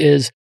 220s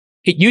is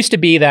it used to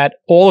be that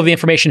all of the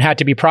information had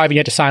to be private. You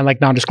had to sign like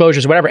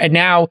non-disclosures or whatever. And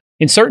now,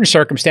 in certain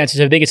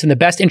circumstances, I think it's in the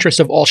best interest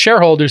of all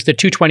shareholders, the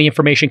 220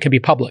 information can be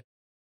public.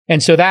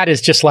 And so that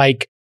is just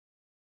like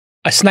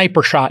a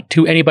sniper shot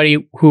to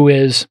anybody who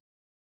is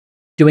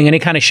doing any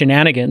kind of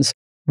shenanigans.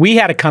 We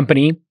had a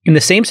company in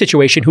the same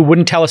situation who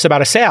wouldn't tell us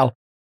about a sale.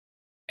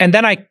 And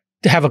then I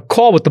have a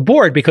call with the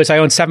board because I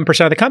own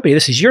 7% of the company.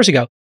 This is years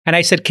ago. And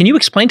I said, can you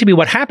explain to me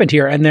what happened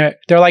here? And they're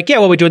like, yeah,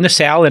 well, we're doing the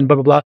sale and blah,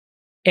 blah, blah.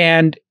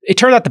 And it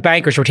turned out the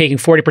bankers were taking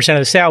 40% of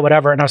the sale,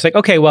 whatever. And I was like,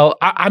 okay, well,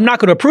 I'm not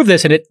going to approve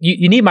this. And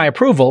you need my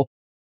approval.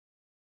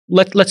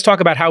 Let's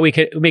talk about how we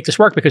can make this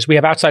work because we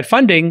have outside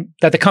funding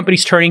that the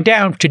company's turning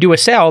down to do a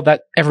sale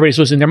that everybody's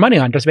losing their money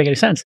on. Doesn't make any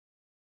sense.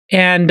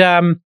 And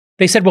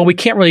they said, well, we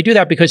can't really do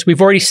that because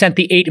we've already sent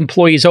the 8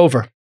 employees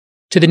over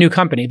to the new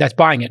company that's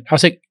buying it. I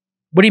was like,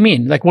 what do you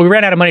mean? Like, well, we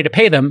ran out of money to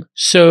pay them.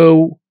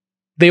 So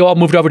they all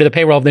moved over to the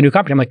payroll of the new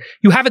company. I'm like,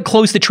 you haven't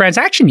closed the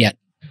transaction yet.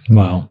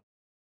 Wow.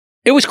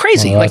 It was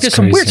crazy. Oh, like there's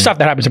some weird crazy. stuff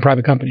that happens in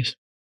private companies.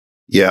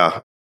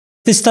 Yeah.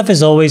 This stuff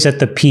is always at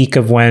the peak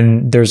of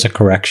when there's a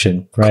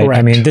correction, right? Correct.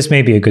 I mean, this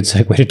may be a good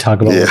segue to talk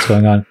about what's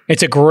going on.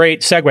 It's a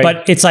great segue.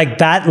 But it's like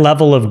that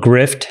level of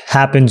grift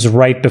happens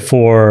right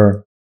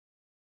before,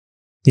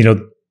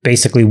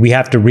 basically we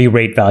have to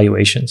re-rate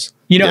valuations.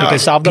 Yeah.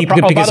 because solve the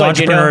problem. Because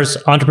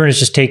entrepreneurs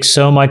just take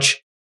so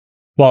much.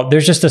 Well,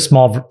 there's just a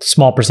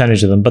small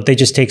percentage of them, but they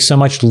just take so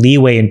much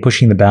leeway in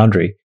pushing the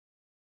boundary.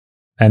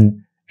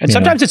 And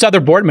sometimes it's other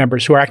board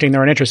members who are acting in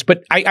their own interest.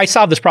 But I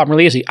solved this problem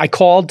really easy. I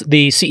called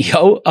the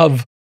CEO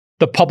of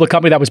the public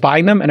company that was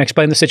buying them and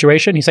explained the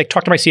situation. He's like,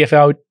 talk to my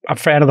CFO. I'm a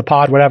fan of the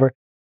pod, whatever.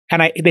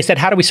 And they said,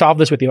 how do we solve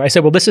this with you? I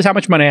said, well, this is how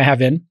much money I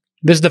have in.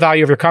 This is the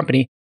value of your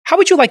company. How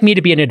would you like me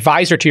to be an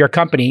advisor to your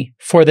company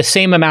for the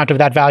same amount of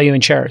that value in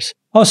shares?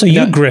 Oh, so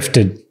you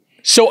grifted.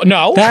 So,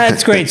 no.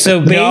 That's great.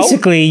 So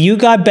basically, you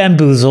got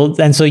bamboozled,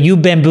 and so you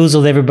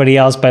bamboozled everybody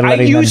else by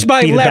letting them used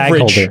my be the bag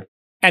leverage. holder.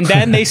 And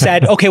then they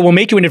said, okay, we'll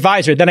make you an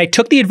advisor. Then I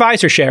took the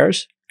advisor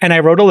shares and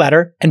I wrote a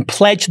letter and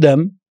pledged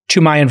them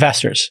to my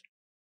investors.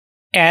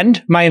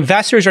 And my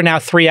investors are now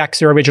 3x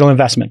their original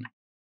investment.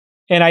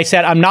 And I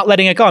said, I'm not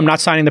letting it go. I'm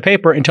not signing the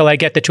paper until I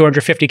get the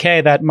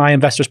 $250K that my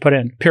investors put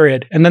in,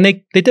 period. And then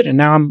they did it.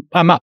 Now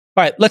I'm up.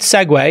 All right, let's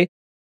segue.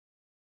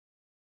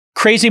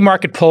 Crazy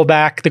market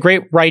pullback. The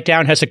great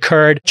write-down has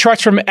occurred.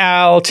 Charts from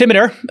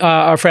Altimeter,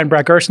 our friend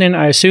Brad Gerstner,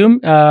 I assume,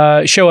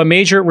 show a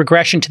major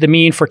regression to the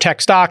mean for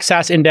tech stocks,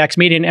 SaaS index,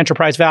 median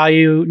enterprise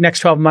value, next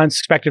 12 months,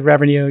 expected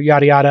revenue,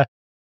 yada, yada.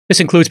 This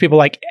includes people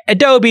like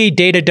Adobe,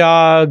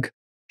 Datadog,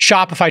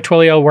 Shopify,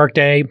 Twilio,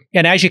 Workday.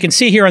 And as you can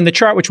see here on the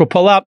chart, which we'll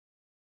pull up,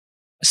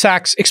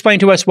 Sachs, explain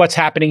to us what's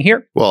happening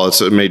here. Well,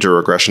 it's a major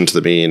regression to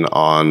the mean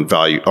on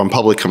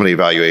public company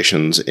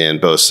valuations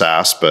in both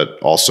SaaS, but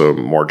also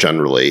more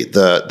generally.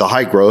 The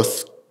high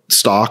growth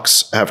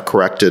stocks have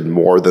corrected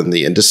more than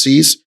the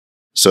indices.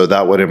 So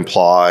that would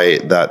imply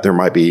that there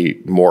might be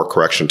more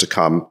correction to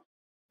come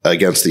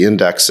against the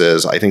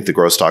indexes. I think the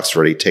growth stocks have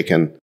already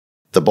taken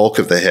the bulk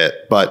of the hit.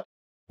 But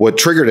what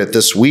triggered it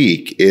this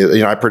week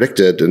is, I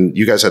predicted, and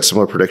you guys had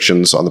similar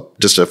predictions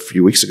just a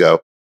few weeks ago,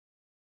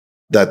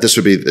 that this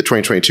would be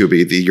 2022 would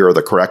be the year of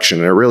the correction.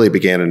 And it really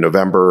began in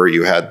November.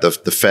 You had the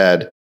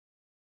Fed.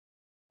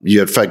 You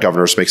had Fed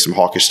governors make some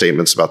hawkish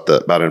statements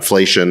about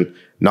inflation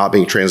not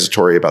being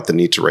transitory, about the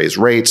need to raise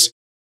rates.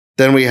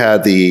 Then we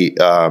had the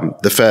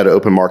Fed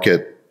Open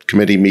Market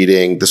Committee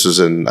meeting. This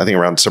was I think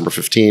around December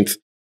 15th.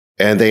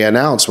 And they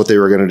announced what they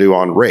were going to do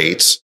on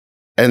rates.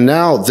 And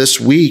now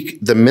this week,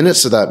 the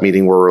minutes of that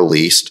meeting were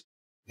released.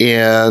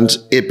 And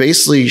it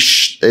basically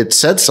it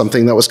said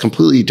something that was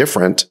completely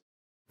different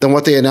than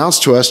what they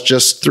announced to us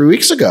just 3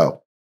 weeks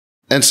ago.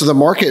 And so the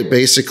market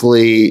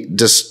basically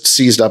just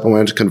seized up and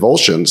went into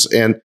convulsions.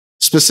 And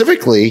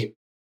specifically,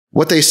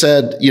 what they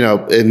said,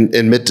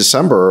 in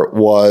mid-December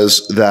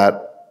was that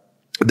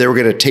they were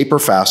going to taper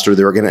faster.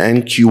 They were going to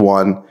end they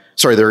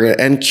were going to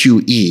end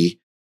QE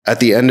at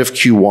the end of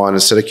Q1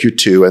 instead of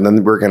Q2. And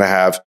then we're going to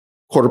have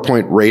quarter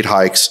point rate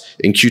hikes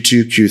in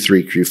Q2,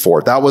 Q3,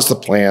 Q4. That was the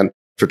plan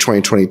for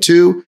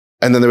 2022.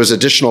 And then there was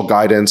additional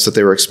guidance that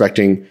they were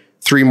expecting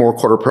 3 more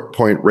quarter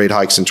point rate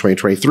hikes in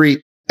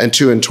 2023 and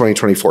 2 in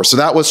 2024. So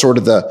that was sort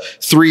of the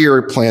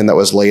 3-year plan that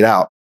was laid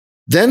out.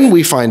 Then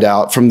we find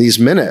out from these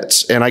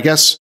minutes, and I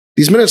guess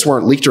these minutes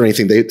weren't leaked or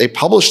anything. They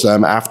published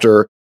them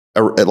after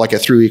a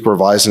 3-week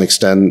revise and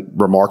extend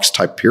remarks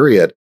type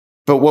period.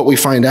 But what we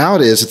find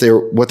out is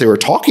that what they were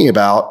talking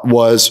about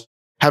was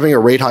having a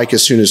rate hike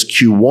as soon as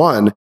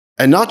Q1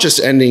 and not just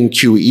ending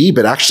QE,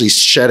 but actually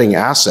shedding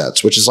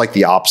assets, which is like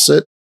the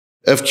opposite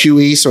of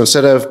QE. So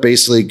instead of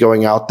basically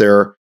going out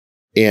there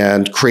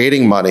and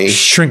creating money,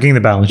 shrinking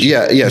the balance sheet.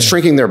 Yeah,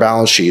 shrinking their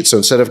balance sheet. So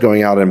instead of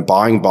going out and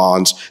buying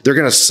bonds, they're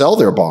going to sell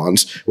their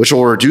bonds, which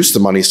will reduce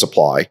the money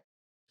supply.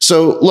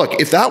 So look,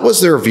 if that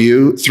was their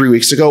view 3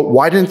 weeks ago,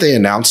 why didn't they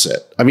announce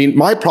it? I mean,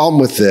 my problem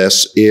with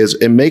this is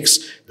it makes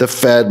the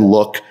Fed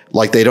look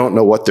like they don't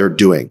know what they're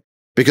doing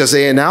because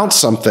they announced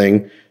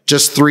something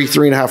just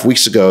 3.5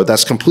 weeks ago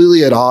that's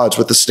completely at odds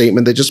with the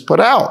statement they just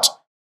put out.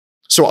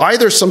 So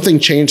either something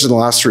changed in the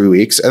last 3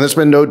 weeks and there's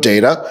been no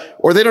data,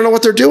 or they don't know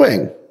what they're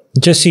doing.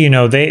 Just so you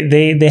know,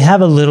 they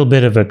have a little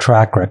bit of a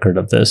track record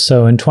of this.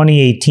 So in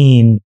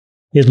 2018,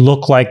 it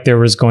looked like there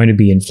was going to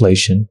be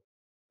inflation,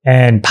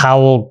 and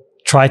Powell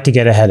tried to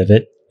get ahead of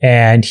it,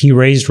 and he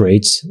raised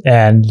rates,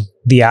 and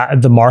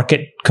the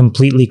market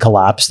completely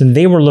collapsed. And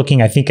they were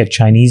looking, I think, at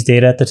Chinese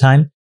data at the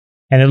time,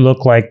 and it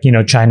looked like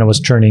China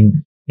was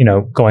turning,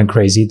 going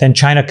crazy. Then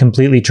China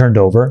completely turned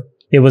over.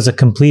 It was a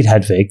complete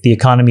head fake. The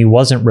economy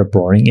wasn't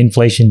rip-roaring.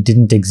 Inflation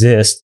didn't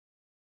exist.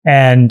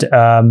 And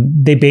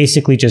they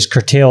basically just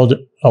curtailed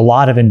a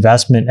lot of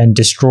investment and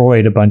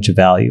destroyed a bunch of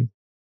value.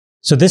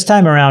 So this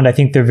time around, I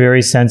think they're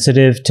very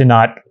sensitive to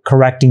not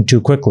correcting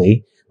too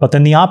quickly. But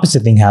then the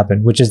opposite thing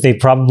happened, which is they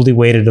probably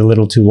waited a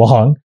little too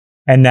long.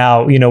 And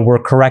now, we're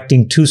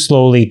correcting too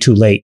slowly, too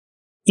late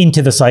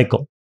into the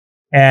cycle.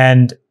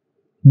 And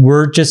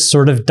we're just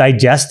sort of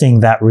digesting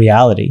that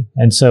reality.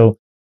 And so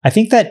I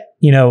think that,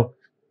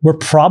 we're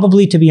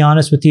probably, to be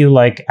honest with you,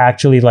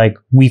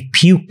 we've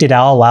puked it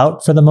all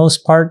out for the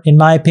most part, in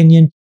my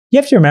opinion. You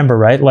have to remember,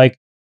 right? Like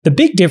the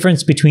big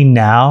difference between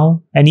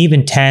now and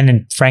even 10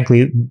 and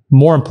frankly,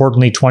 more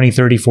importantly, 20,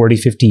 30, 40,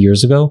 50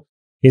 years ago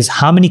is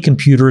how many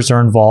computers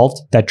are involved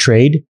that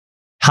trade,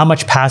 how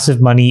much passive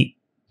money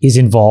is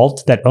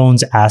involved that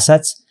owns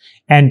assets,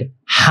 and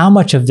how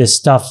much of this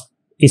stuff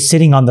is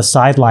sitting on the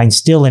sidelines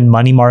still in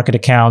money market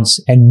accounts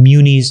and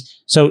munis.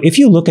 So if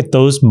you look at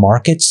those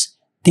markets,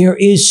 there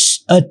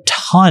is a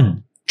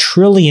ton,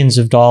 trillions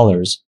of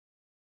dollars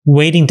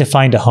waiting to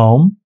find a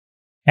home.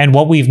 And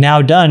what we've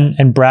now done,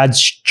 and Brad's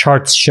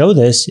charts show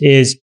this,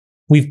 is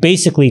we've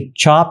basically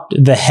chopped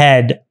the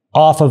head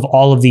off of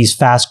all of these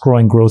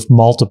fast-growing growth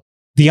multiples.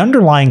 The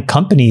underlying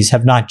companies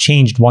have not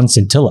changed one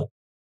scintilla,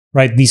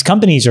 right? These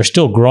companies are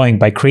still growing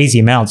by crazy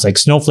amounts. Like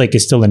Snowflake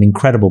is still an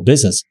incredible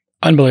business.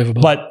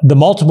 Unbelievable. But the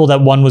multiple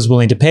that one was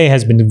willing to pay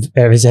has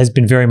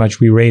been very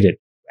much re-rated,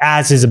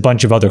 as is a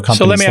bunch of other companies.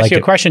 So let me ask you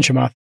a question,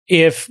 Chamath.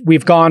 If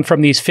we've gone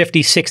from these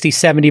 50, 60,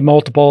 70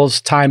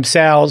 multiples times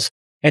sales,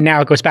 and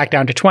now it goes back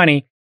down to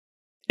 20,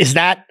 is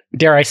that,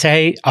 dare I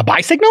say, a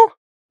buy signal?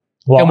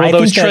 Well, and will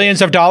those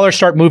trillions of dollars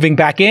start moving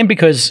back in?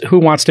 Because who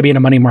wants to be in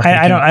a money market?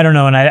 I don't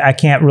know. And I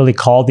can't really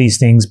call these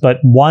things, but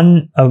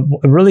a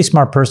really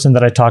smart person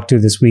that I talked to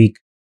this week,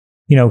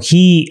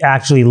 he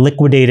actually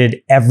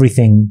liquidated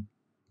everything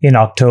in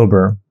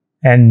October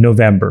and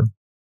November.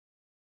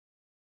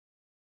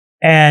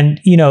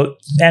 And,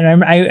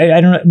 and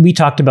I don't know, we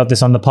talked about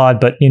this on the pod,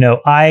 but,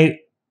 I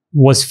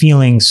was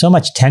feeling so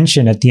much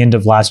tension at the end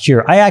of last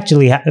year. I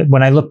actually,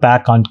 when I look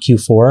back on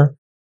Q4,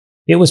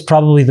 it was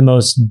probably the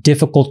most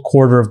difficult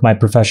quarter of my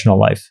professional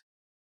life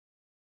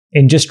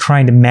in just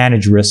trying to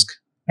manage risk.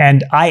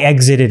 And I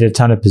exited a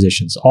ton of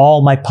positions.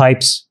 All my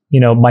pipes,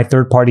 my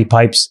third-party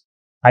pipes,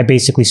 I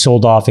basically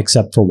sold off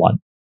except for one.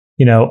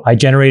 I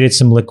generated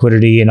some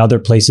liquidity in other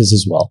places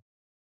as well.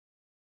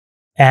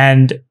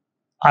 And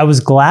I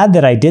was glad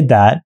that I did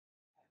that,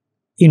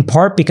 in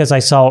part because I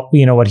saw,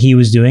 what he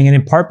was doing, and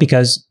in part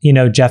because,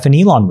 Jeff and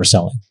Elon were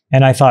selling.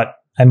 And I thought,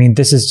 I mean,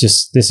 this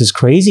is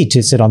crazy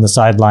to sit on the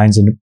sidelines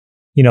and,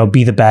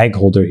 be the bag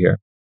holder here.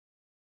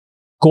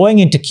 Going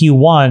into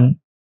Q1,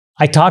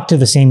 I talked to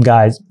the same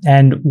guys,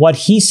 and what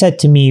he said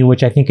to me,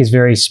 which I think is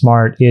very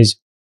smart, is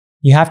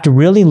you have to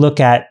really look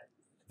at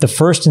the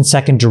first and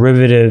second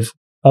derivative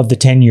of the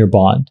 10-year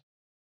bond.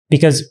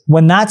 Because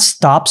when that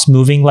stops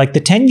moving, like the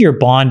 10-year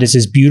bond is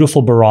this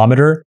beautiful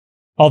barometer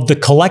of the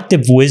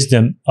collective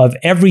wisdom of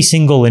every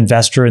single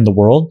investor in the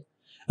world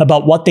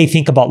about what they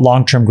think about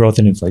long-term growth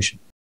and inflation.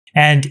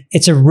 And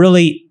it's a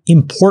really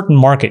important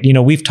market.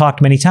 We've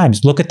talked many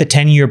times, look at the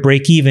 10-year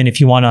break even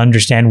if you want to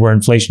understand where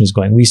inflation is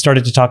going. We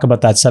started to talk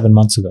about that 7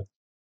 months ago.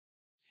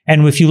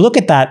 And if you look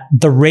at that,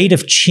 the rate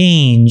of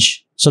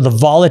change, so the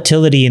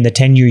volatility in the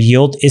 10-year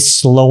yield is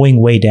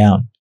slowing way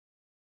down.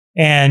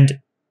 And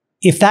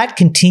if that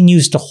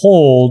continues to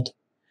hold,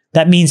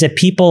 that means that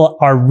people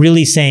are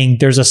really saying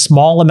there's a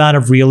small amount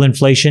of real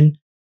inflation,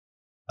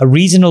 a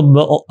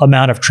reasonable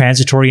amount of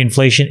transitory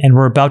inflation, and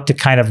we're about to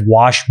kind of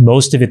wash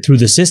most of it through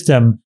the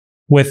system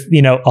with,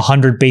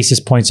 100 basis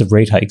points of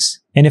rate hikes.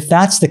 And if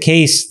that's the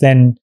case,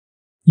 then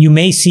you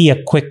may see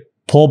a quick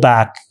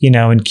pullback, in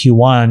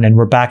Q1, and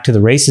we're back to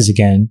the races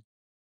again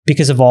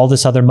because of all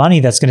this other money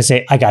that's going to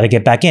say, I got to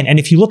get back in. And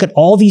if you look at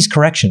all these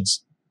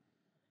corrections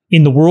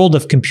in the world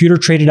of computer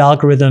traded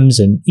algorithms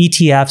and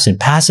ETFs and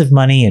passive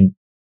money, and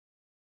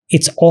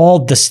it's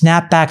all, the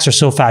snapbacks are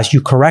so fast.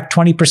 You correct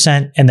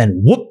 20% and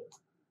then whoop,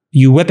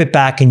 you whip it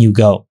back and you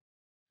go.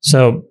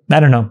 So I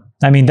don't know.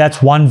 I mean,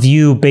 that's one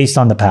view based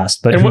on the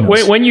past. But and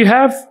when you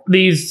have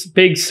these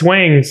big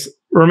swings,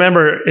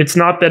 remember, it's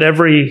not that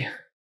every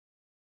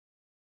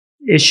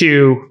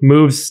issue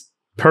moves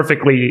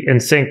perfectly in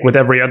sync with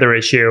every other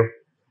issue.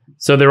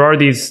 So there are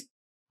these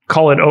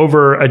call it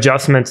over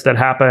adjustments that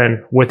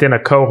happen within a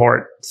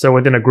cohort. So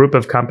within a group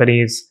of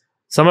companies,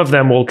 some of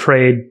them will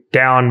trade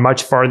down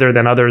much farther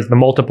than others. The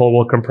multiple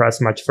will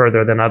compress much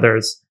further than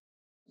others.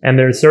 And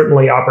there's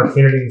certainly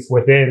opportunities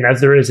within,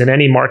 as there is in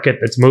any market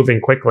that's moving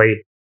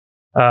quickly,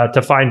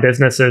 to find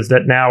businesses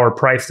that now are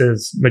priced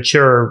as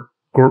mature,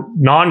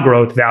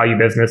 non-growth value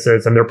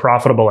businesses, and they're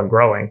profitable and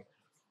growing.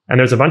 And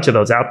there's a bunch of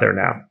those out there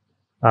now.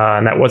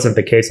 And that wasn't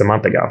the case a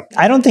month ago.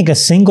 I don't think a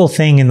single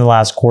thing in the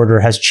last quarter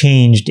has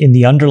changed in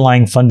the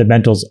underlying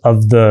fundamentals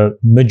of the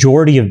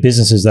majority of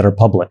businesses that are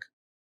public.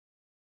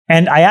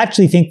 And I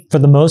actually think, for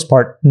the most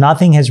part,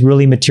 nothing has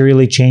really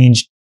materially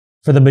changed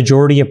for the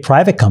majority of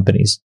private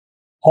companies.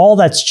 All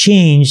that's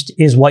changed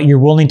is what you're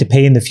willing to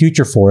pay in the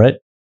future for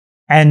it.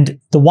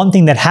 And the one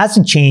thing that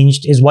hasn't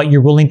changed is what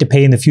you're willing to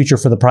pay in the future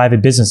for the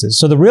private businesses.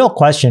 So the real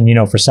question,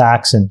 for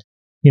Sachs and,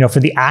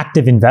 for the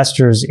active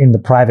investors in the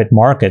private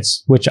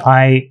markets, which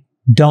I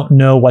don't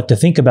know what to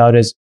think about,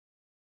 is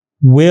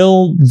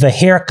will the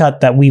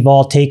haircut that we've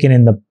all taken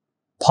in the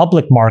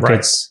public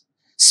markets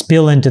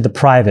spill into the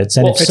privates?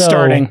 And it's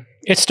starting.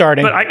 It's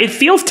starting. But it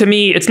feels to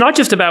me, it's not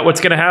just about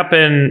what's going to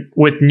happen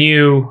with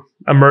new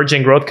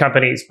emerging growth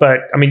companies. But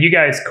I mean, you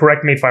guys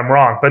correct me if I'm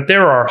wrong, but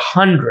there are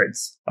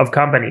hundreds of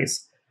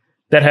companies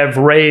that have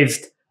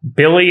raised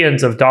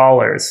billions of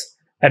dollars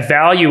at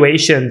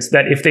valuations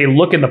that, if they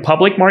look in the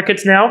public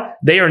markets now,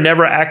 they are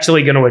never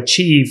actually going to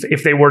achieve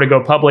if they were to go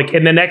public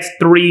in the next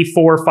 3,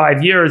 4,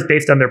 5 years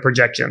based on their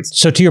projections.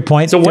 So to your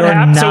point, so there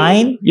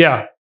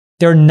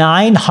are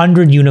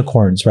 900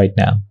 unicorns right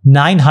now.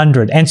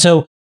 900. And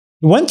so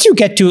once you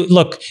get to,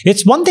 look,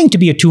 it's one thing to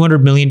be a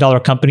 $200 million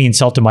company and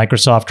sell to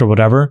Microsoft or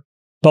whatever.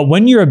 But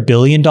when you're a $1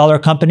 billion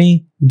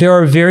company, there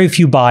are very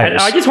few buyers.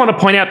 And I just want to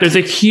point out, there's a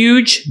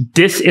huge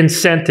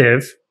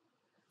disincentive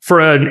for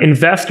an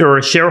investor or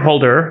a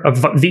shareholder of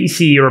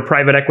VC or a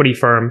private equity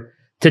firm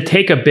to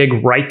take a big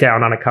write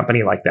down on a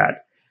company like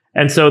that.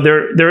 And so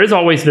there is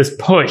always this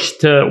push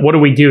to, what do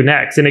we do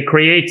next? And it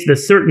creates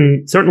this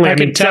certainly, I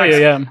can tell you,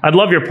 yeah. I'd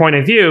love your point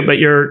of view, but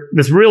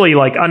this really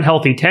like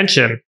unhealthy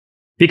tension,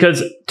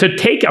 because to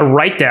take a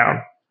write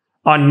down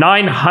on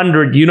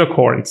 900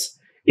 unicorns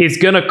is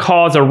going to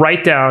cause a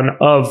write down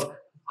of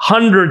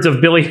hundreds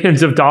of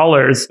billions of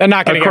dollars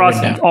across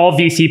all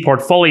VC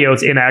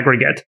portfolios in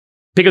aggregate,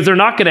 because they're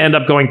not going to end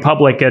up going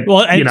public at,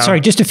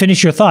 sorry, just to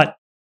finish your thought,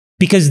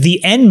 because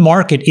the end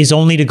market is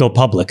only to go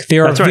public.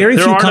 There are very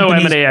few companies. There are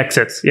no M&A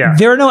exits. Yeah.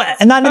 There are no,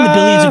 and not in the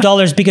billions of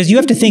dollars, because you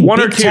have to think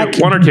big tech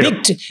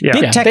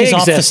is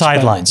off the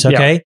sidelines.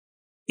 Okay. Yeah.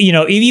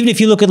 Even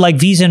if you look at like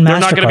Visa and MasterCard, they're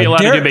not going to be allowed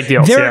to do big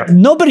deals.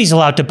 Nobody's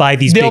allowed to buy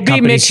these big companies.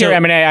 There'll be mid-tier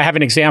M&A. I have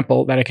an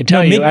example that I can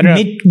tell you.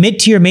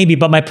 Mid-tier maybe,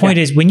 but my point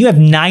is, when you have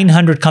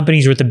 900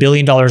 companies worth $1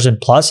 billion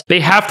and plus, they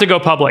have to go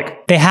public.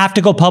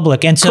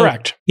 And so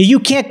you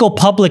can't go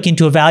public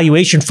into a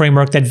valuation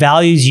framework that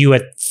values you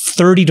at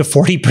 30 to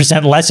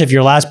 40% less of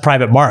your last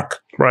private mark.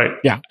 Right.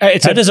 Yeah.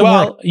 That doesn't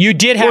work. You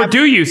did have... Or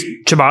do you,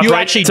 Chamath? You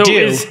actually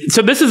do.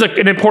 So this is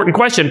an important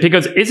question,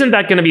 because isn't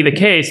that going to be the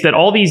case that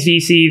all these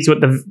VCs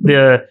with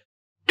the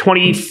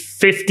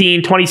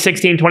 2015,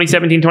 2016,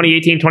 2017,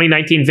 2018,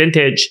 2019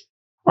 vintage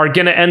are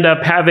going to end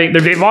up having...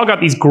 They've all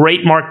got these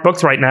great marked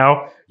books right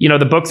now.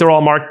 The books are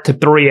all marked to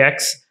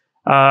 3x,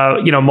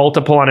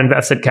 multiple on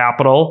invested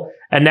capital.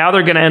 And now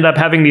they're going to end up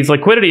having these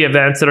liquidity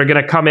events that are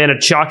going to come in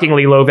at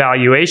shockingly low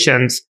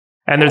valuations.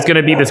 And there's going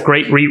to be this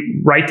great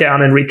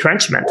write-down and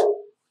retrenchment.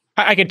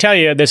 I can tell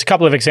you there's a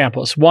couple of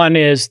examples. One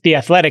is The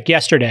Athletic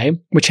yesterday,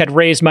 which had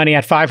raised money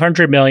at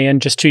 $500 million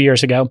just 2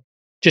 years ago,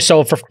 just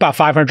sold for about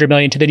 $500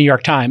 million to the New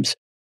York Times.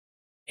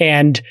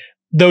 And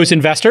those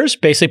investors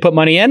basically put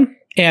money in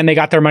and they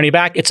got their money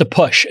back. It's a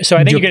push. So I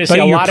think you're going to see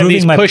a lot of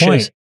these pushes.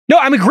 Point. No,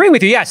 I'm agreeing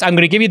with you. Yes, I'm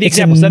going to give you the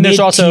examples. Then there's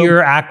also mid-tier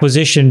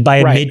acquisition by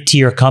a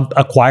mid-tier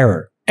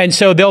acquirer. And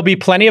so there'll be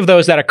plenty of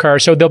those that occur.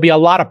 So there'll be a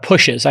lot of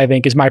pushes, I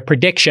think, is my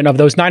prediction of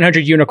those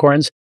 900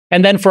 unicorns.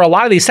 And then for a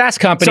lot of these SaaS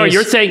companies... So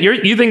you're saying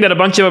you think that a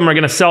bunch of them are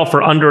going to sell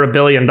for under $1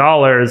 billion,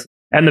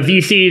 and the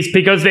VCs,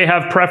 because they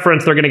have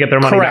preference, they're going to get their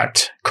money back?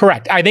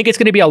 Correct. I think it's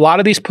going to be a lot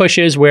of these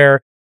pushes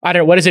where, I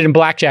don't know, what is it in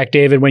blackjack,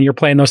 David, when you're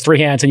playing those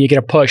three hands and you get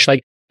a push? And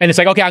it's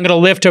like, okay, I'm going to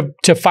live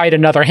to fight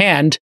another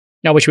hand,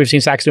 now which we've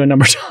seen Sachs do a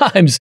number of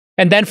times.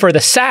 And then for the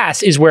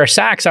SaaS is where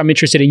Sachs, I'm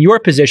interested in your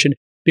position,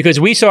 because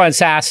we saw in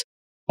SaaS,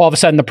 all of a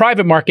sudden, the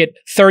private market,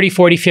 30,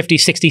 40, 50,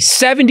 60,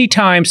 70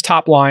 times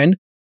top line.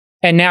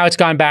 And now it's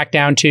gone back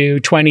down to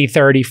 20,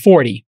 30,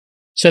 40.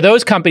 So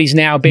those companies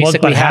now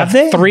basically have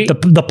three.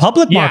 The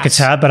public markets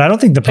have, but I don't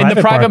think the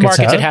private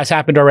markets it has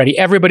happened already.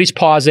 Everybody's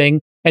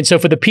pausing. And so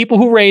for the people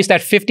who raised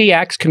that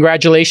 50x,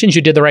 congratulations,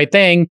 you did the right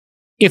thing.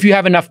 If you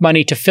have enough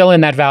money to fill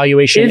in that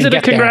valuation. Is it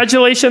a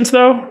congratulations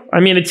though?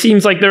 I mean, it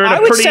seems like they're in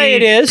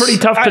a pretty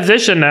tough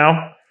position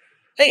now.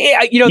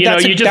 You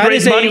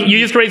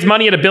just raised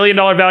money at $1 billion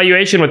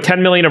valuation with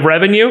 $10 million of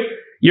revenue.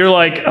 You're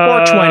like,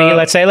 or 20,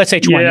 let's say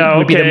 20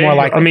 would be the more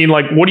likely. I mean,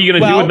 like, what are you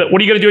going to do?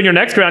 What are you going to do in your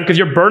next round? Because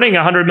you're burning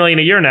 $100 million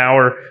a year now,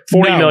 or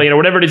 40 million, or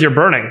whatever it is you're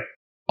burning.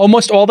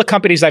 Almost all the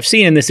companies I've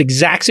seen in this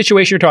exact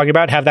situation you're talking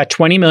about have that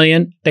 20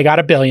 million. They got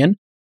 $1 billion.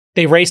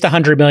 They raised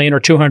 100 million or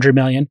 200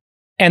 million.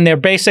 And they're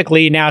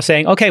basically now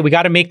saying, okay, we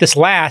got to make this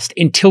last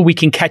until we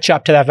can catch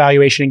up to that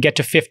valuation and get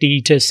to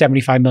 50 to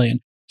 75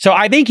 million. So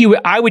I think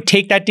I would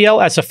take that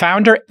deal as a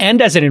founder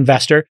and as an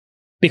investor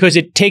because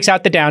it takes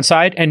out the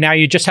downside. And now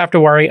you just have to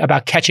worry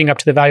about catching up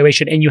to the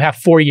valuation and you have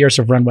 4 years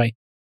of runway.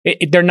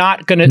 They're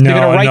not going to, they're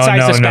going to right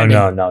size the spending.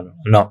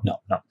 No.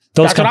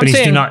 Those companies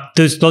do not,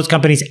 those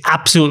companies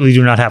absolutely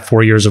do not have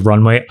 4 years of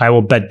runway. I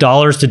will bet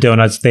dollars to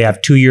donuts they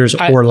have 2 years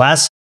or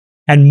less.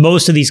 And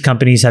most of these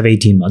companies have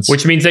 18 months.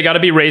 Which means they got to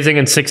be raising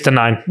in 6 to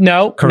 9.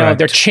 No,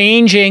 they're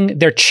changing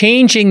their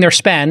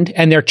spend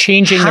and they're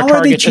changing their targets. How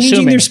are they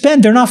changing their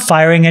spend? They're not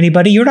firing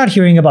anybody. You're not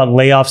hearing about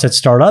layoffs at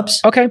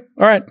startups. Okay,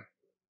 all right.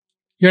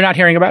 You're not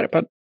hearing about it,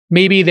 but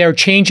maybe they're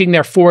changing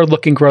their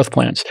forward-looking growth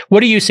plans.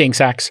 What are you seeing,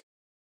 Sachs?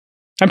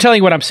 I'm telling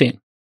you what I'm seeing.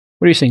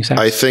 What are you seeing, Sachs?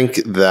 I think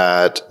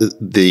that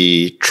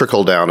the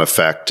trickle-down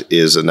effect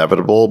is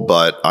inevitable,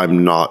 but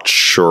I'm not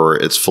sure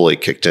it's fully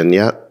kicked in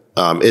yet.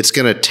 It's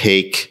going to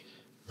take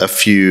a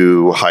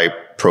few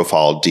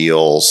high-profile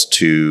deals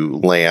to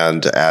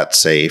land at,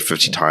 say,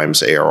 50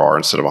 times ARR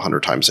instead of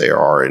 100 times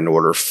ARR in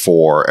order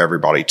for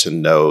everybody to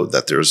know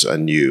that there's a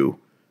new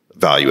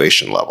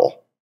valuation level.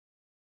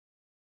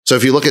 So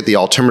if you look at the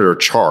altimeter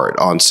chart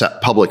on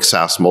public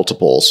SaaS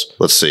multiples,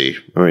 let's see.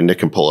 I mean, Nick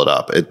can pull it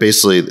up.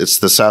 It's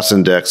the SaaS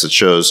index. It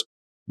shows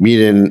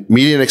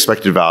median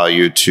expected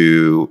value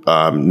to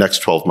next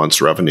 12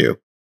 months revenue.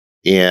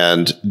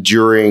 And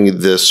during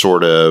this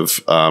sort of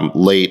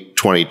late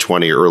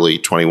 2020, early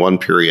 21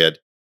 period,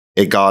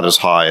 it got as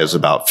high as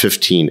about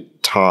 15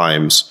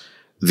 times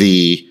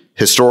the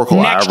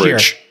historical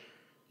average.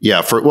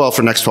 Yeah,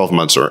 for next 12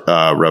 months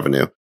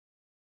revenue.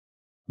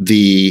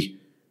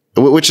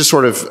 Which is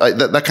sort of,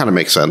 that kind of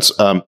makes sense.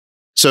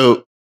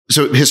 So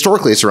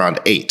historically it's around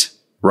 8,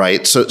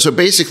 right? So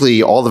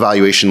basically all the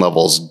valuation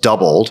levels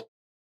doubled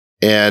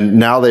and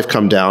now they've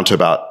come down to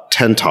about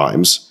 10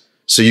 times.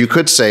 So you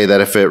could say that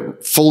if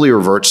it fully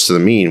reverts to the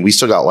mean, we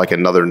still got like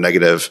another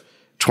negative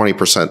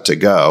 20% to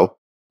go.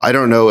 I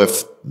don't know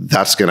if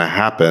that's going to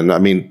happen. I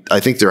mean, I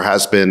think there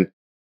has been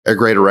a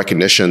greater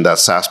recognition that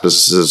SaaS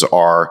businesses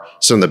are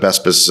some of the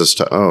best businesses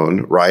to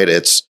own, right?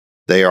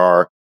 They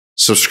are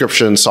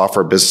subscription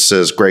software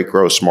businesses, great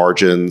gross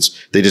margins.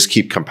 They just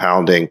keep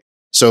compounding.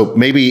 So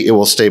maybe it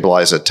will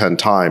stabilize at 10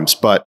 times.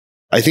 But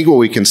I think what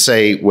we can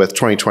say with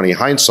 2020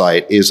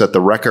 hindsight is that the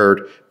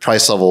record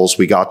price levels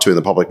we got to in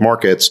the public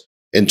markets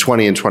in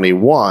 20 and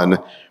 21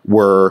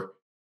 were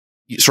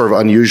sort of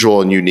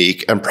unusual and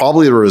unique and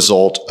probably the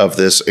result of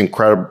this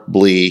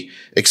incredibly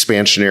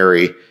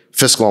expansionary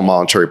fiscal and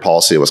monetary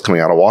policy that was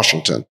coming out of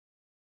Washington.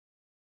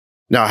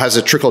 Now, has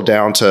it trickled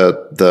down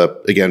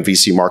to again,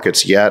 VC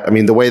markets yet? I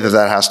mean, the way that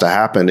has to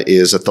happen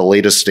is that the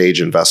latest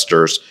stage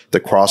investors, the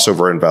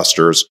crossover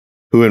investors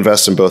who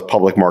invest in both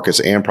public markets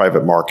and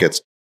private markets,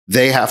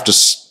 they have to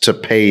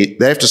start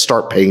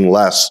paying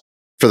less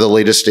for the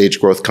latest stage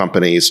growth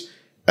companies.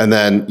 And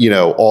then,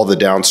 all the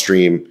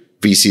downstream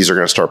VCs are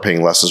going to start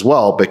paying less as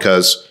well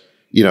because,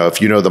 if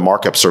the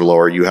markups are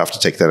lower, you have to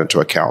take that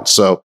into account.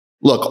 So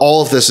look,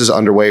 all of this is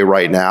underway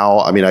right now.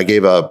 I mean, I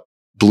gave a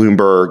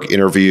Bloomberg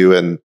interview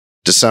in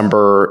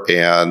December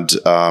and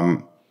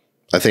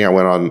I think I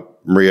went on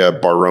Maria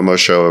Barromo's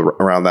show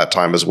around that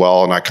time as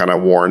well. And I kind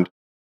of warned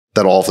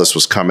that all of this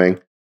was coming.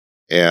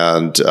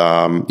 And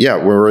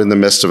we're in the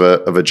midst of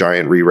a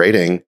giant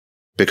re-rating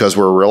because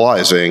we're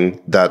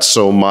realizing that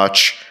so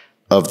much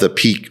of the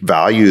peak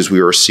values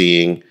we were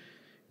seeing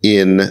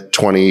in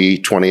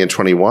 2020 and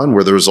 21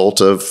 were the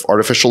result of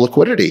artificial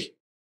liquidity.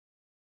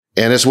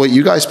 And it's what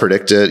you guys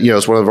predicted.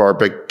 It's one of our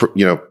big,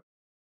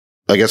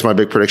 I guess my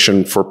big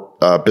prediction for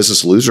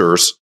business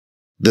losers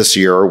this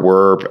year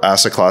were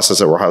asset classes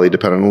that were highly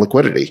dependent on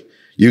liquidity.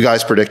 You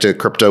guys predicted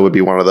crypto would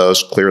be one of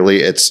those.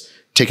 Clearly, it's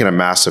taken a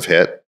massive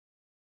hit.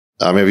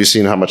 Have you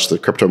seen how much the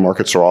crypto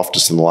markets are off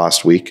just in the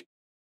last week?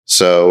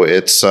 So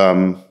it's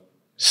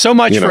so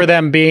much for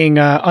them being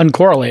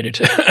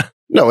uncorrelated.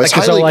 No, it's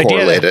highly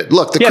correlated.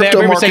 Look, the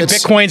crypto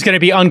markets. Bitcoin's going to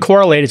be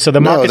uncorrelated, so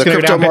the market's going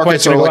to go down. The crypto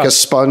markets are like a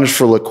sponge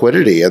for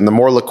liquidity, and the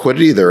more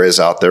liquidity there is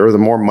out there, the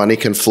more money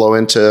can flow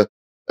into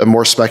a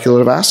more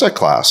speculative asset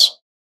class.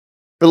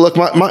 But look,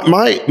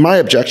 my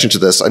objection to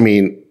this,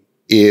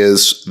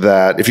 is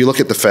that if you look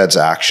at the Fed's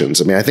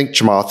actions, I think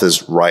Chamath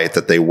is right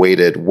that they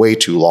waited way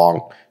too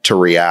long to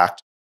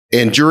react.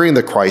 And during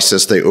the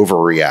crisis, they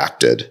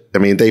overreacted.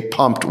 They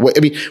pumped.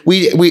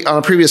 We on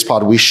a previous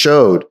pod, we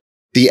showed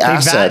the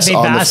assets. They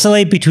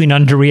vacillate between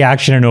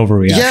underreaction and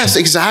overreaction. Yes,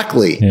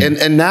 exactly. Yeah.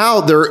 And now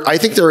they're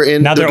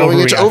going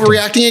into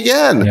overreacting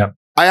again. Yep.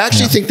 I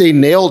actually think they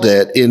nailed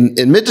it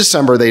in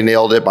mid-December. They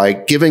nailed it by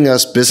giving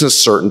us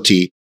business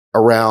certainty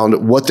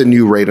around what the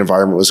new rate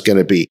environment was going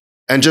to be.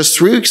 And just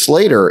 3 weeks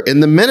later,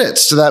 in the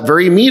minutes to that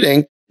very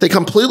meeting, they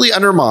completely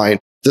undermined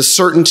the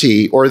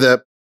certainty or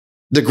the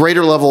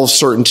greater level of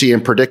certainty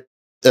and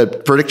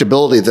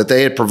predictability that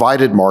they had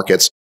provided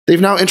markets. They've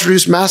now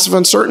introduced massive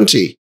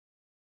uncertainty.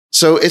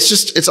 So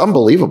it's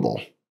unbelievable.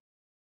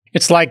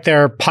 It's like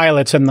they're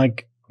pilots and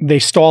they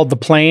stalled the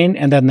plane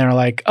and then they're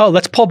like, oh,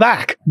 let's pull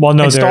back. Well,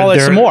 no, and stall it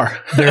some more.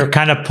 They're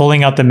kind of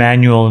pulling out the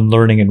manual and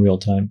learning in real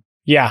time.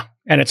 Yeah.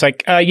 And it's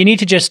like, you need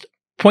to just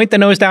point the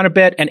nose down a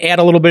bit and add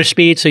a little bit of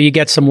speed so you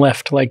get some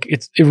lift. Like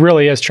it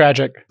really is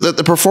tragic.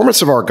 The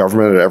performance of our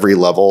government at every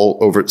level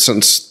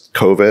since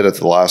COVID at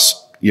the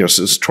last,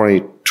 since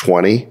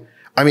 2020,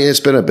 I mean, it's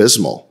been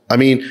abysmal. I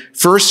mean,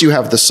 first you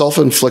have the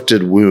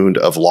self-inflicted wound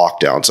of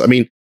lockdowns. I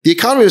mean, the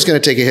economy was going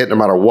to take a hit no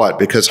matter what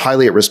because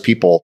highly at-risk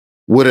people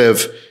would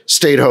have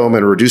stayed home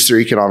and reduced their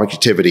economic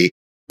activity.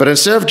 But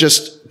instead of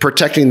just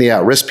protecting the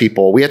at-risk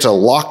people, we had to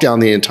lock down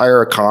the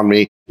entire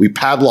economy. We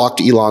padlocked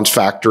Elon's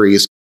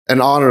factories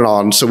and on and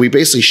on. So we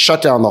basically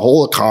shut down the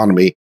whole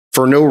economy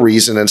for no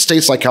reason. And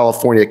states like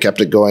California kept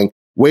it going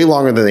way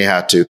longer than they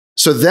had to.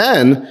 So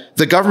then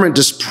the government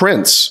just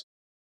prints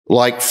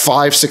like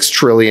 5-6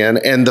 trillion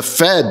and the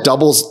Fed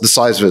doubles the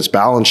size of its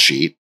balance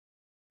sheet.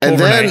 And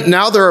then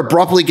now they're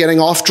abruptly getting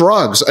off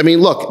drugs. I mean,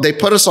 look, they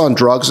put us on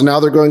drugs and now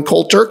they're going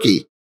cold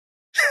turkey.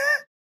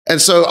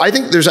 And so I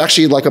think there's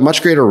actually like a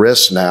much greater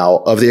risk now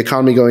of the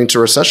economy going into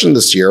recession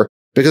this year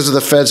because of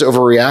the Fed's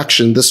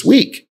overreaction this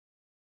week.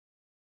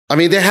 I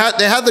mean, they had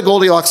the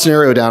Goldilocks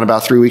scenario down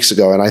about 3 weeks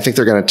ago, and I think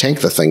they're going to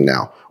tank the thing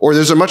now, or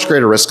there's a much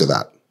greater risk of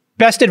that.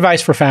 Best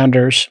advice for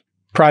founders,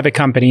 private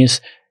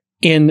companies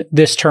in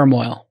this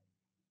turmoil.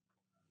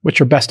 What's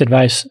your best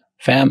advice,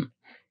 fam?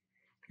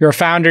 You're a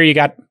founder. You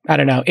got,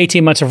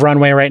 18 months of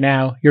runway right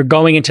now. You're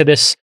going into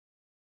this,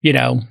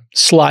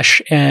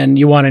 slush, and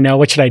you want to know,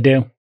 what should I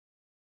do?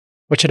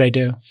 What should I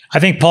do? I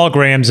think Paul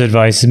Graham's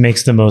advice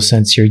makes the most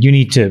sense here. You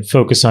need to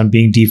focus on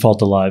being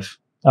default alive.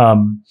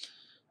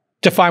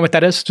 Define what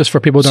that is, just for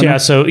people who don't know. Yeah,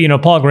 so,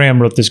 Paul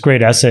Graham wrote this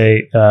great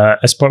essay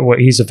as part of what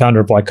he's a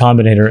founder of Y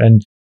Combinator.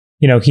 And,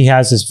 he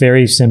has this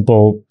very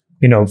simple,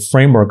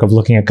 framework of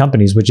looking at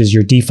companies, which is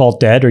your default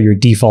dead or your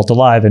default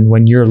alive. And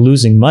when you're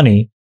losing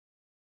money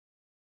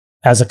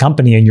as a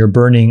company and you're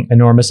burning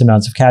enormous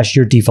amounts of cash,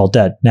 you're default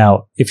dead.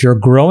 Now, if you're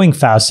growing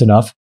fast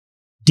enough,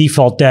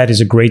 default dead is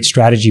a great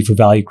strategy for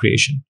value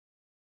creation.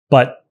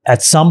 But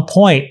at some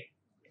point,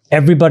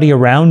 everybody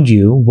around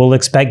you will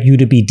expect you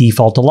to be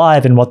default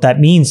alive. And what that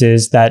means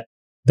is that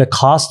the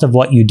cost of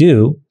what you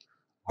do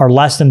are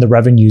less than the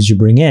revenues you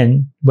bring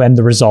in when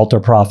the result are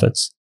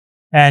profits.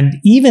 And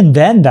even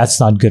then, that's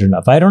not good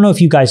enough. I don't know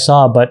if you guys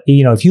saw, but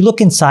if you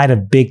look inside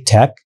of big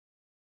tech,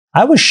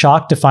 I was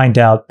shocked to find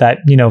out that,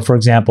 for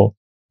example,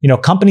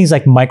 companies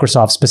like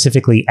Microsoft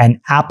specifically and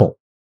Apple,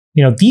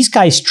 these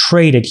guys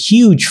trade at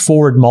huge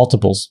forward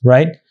multiples,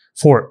 right?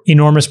 For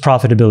enormous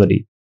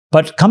profitability.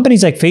 But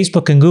companies like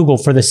Facebook and Google,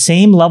 for the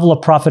same level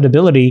of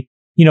profitability,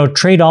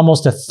 trade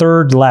almost a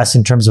third less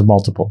in terms of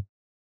multiple.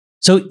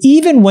 So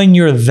even when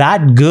you're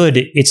that good,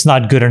 it's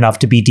not good enough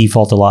to be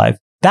default alive.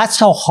 That's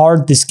how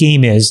hard this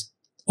game is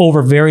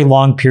over very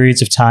long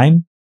periods of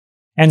time.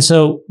 And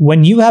so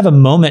when you have a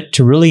moment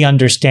to really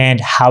understand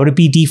how to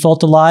be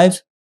default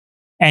alive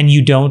and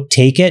you don't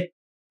take it,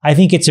 I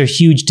think it's a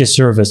huge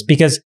disservice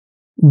because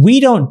we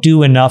don't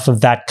do enough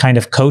of that kind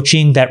of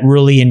coaching that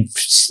really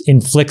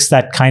inflicts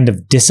that kind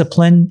of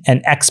discipline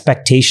and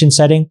expectation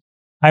setting.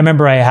 I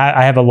remember I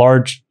have a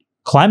large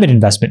climate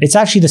investment. It's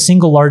actually the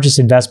single largest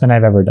investment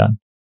I've ever done.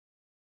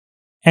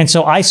 And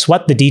so I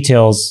sweat the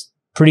details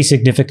pretty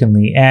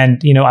significantly.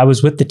 And, I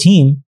was with the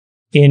team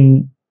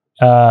in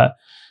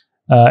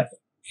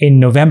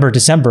November,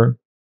 December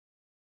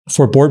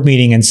for a board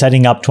meeting and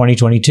setting up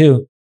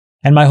 2022.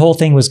 And my whole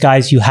thing was,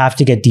 guys, you have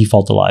to get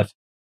default alive.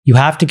 You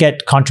have to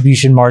get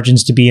contribution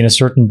margins to be in a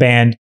certain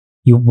band.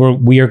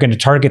 We are going to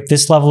target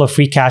this level of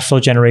free cash flow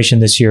generation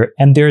this year.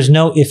 And there's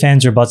no ifs,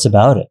 ands, or buts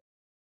about it.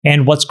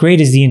 And what's great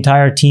is the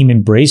entire team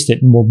embraced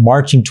it and we're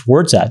marching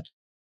towards that.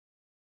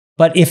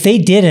 But if they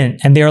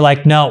didn't and they're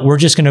like, no, we're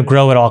just going to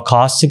grow at all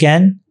costs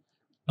again,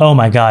 oh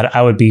my God,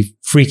 I would be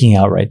freaking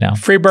out right now.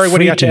 Freeberg, what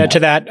do you have to add to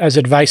that as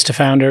advice to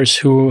founders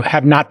who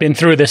have not been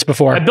through this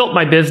before? I built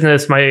my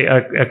business,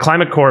 my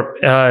Climate Corp.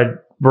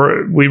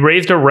 We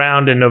raised a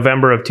round in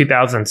November of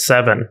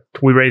 2007.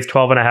 We raised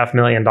 $12.5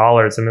 million,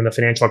 and then the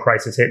financial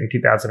crisis hit in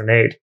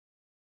 2008.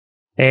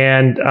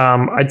 And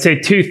I'd say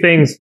two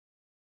things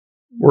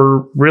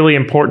were really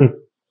important.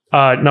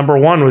 Number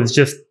one was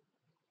just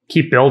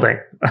keep building.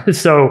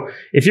 So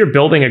if you're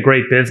building a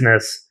great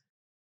business,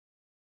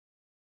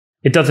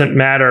 it doesn't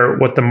matter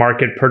what the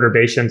market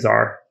perturbations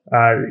are.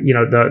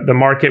 The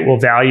market will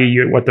value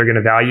you at what they're going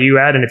to value you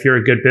at. And if you're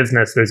a good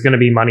business, there's going to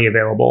be money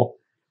available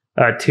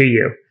to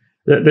you.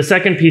 The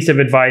second piece of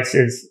advice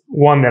is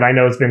one that I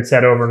know has been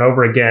said over and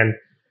over again,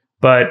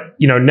 but,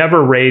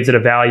 never raise at a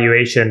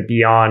valuation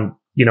beyond,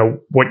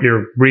 what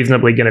you're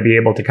reasonably going to be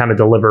able to kind of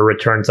deliver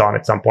returns on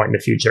at some point in the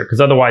future.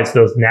 Because otherwise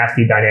those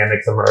nasty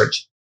dynamics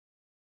emerge.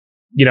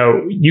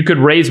 You could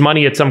raise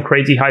money at some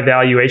crazy high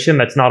valuation.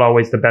 That's not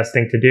always the best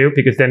thing to do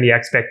because then the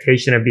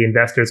expectation of the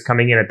investors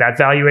coming in at that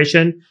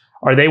valuation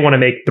are they want to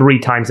make 3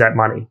 times that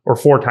money or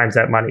 4 times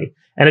that money.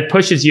 And it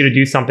pushes you to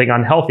do something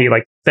unhealthy,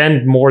 like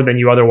spend more than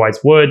you otherwise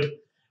would,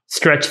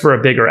 stretch for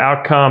a bigger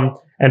outcome,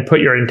 and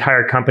put your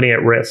entire company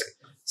at risk.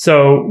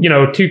 So,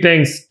 two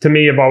things to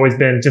me have always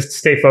been just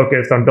stay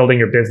focused on building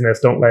your business.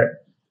 Don't let,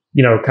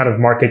 kind of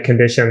market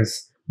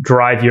conditions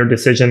drive your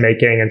decision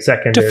making. And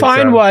second,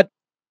 define what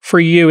for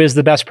you is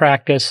the best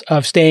practice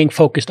of staying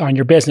focused on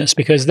your business,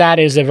 because that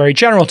is a very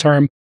general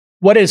term.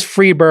 What is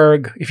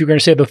Freeberg, if you're going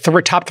to say the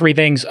top three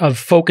things of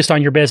focused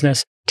on your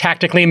business,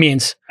 tactically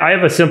means? I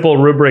have a simple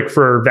rubric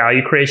for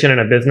value creation in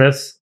a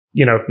business.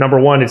 Number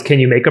one is,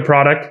 can you make a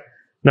product?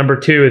 Number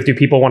two is, do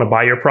people want to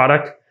buy your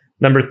product?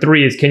 Number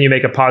three is, can you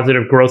make a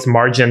positive gross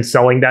margin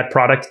selling that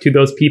product to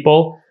those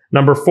people?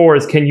 Number four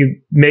is, can you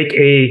make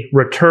a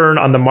return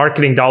on the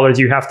marketing dollars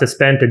you have to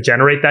spend to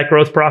generate that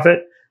gross profit?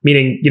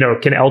 Meaning,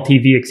 can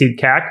LTV exceed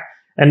CAC?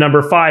 And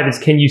number five is,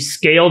 can you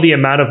scale the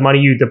amount of money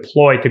you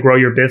deploy to grow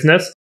your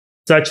business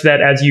such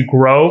that as you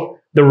grow,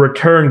 the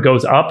return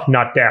goes up,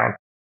 not down?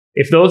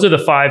 If those are the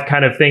five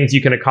kind of things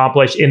you can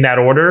accomplish in that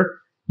order,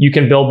 you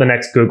can build the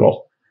next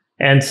Google.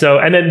 And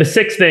then the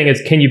sixth thing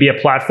is, can you be a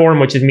platform,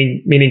 which is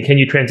meaning, can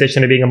you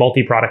transition to being a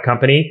multi-product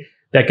company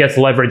that gets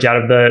leverage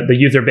out of the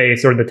user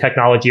base or the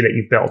technology that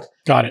you've built?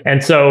 Got it.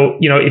 And so,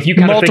 if you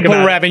kind of think about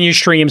multiple revenue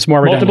streams,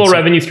 more multiple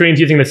revenue streams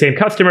using the same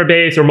customer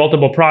base or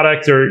multiple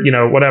products or,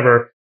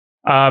 whatever.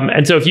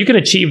 And so if you can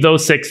achieve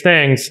those six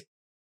things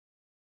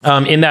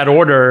in that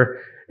order,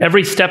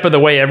 every step of the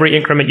way, every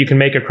increment you can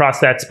make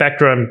across that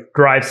spectrum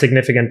drives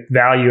significant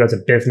value as a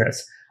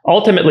business.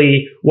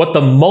 Ultimately, what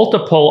the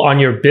multiple on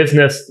your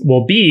business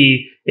will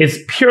be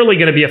is purely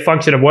going to be a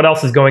function of what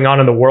else is going on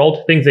in the world,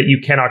 things that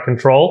you cannot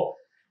control.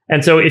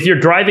 And so if you're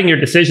driving your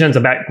decisions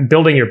about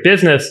building your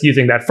business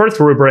using that first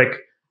rubric,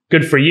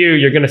 good for you.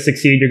 You're going to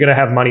succeed. You're going to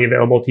have money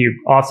available to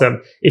you. Awesome.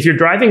 If you're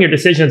driving your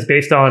decisions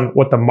based on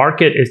what the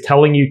market is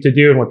telling you to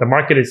do and what the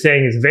market is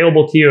saying is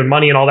available to you and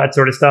money and all that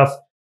sort of stuff,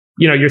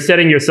 you're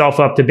setting yourself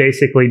up to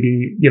basically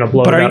be,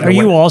 blown But out. are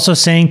you also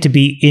saying to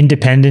be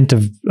independent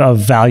of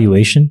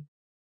valuation?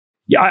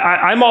 Yeah,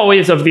 I'm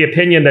always of the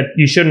opinion that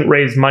you shouldn't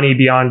raise money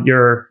beyond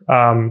your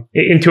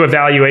into a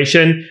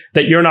valuation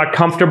that you're not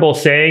comfortable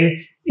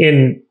saying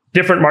in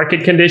different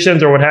market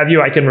conditions or what have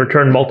you, I can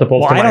return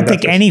multiples. Well, I don't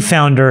think any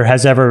founder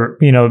has ever,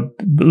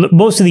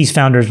 most of these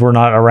founders were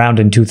not around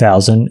in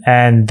 2000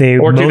 and they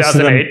or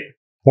 2008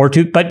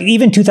 but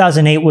even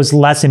 2008 was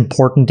less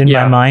important in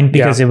my mind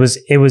because it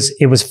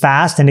was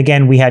fast. And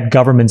again, we had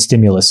government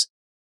stimulus.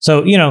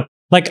 So,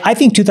 I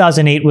think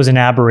 2008 was an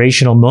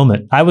aberrational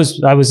moment. I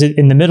was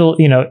in the middle,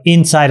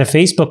 inside of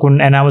Facebook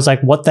and I was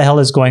like, what the hell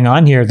is going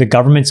on here? The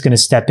government's going to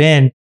step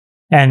in.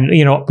 And,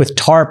 with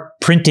TARP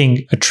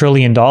printing $1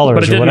 trillion or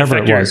whatever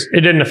it was.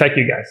 It didn't affect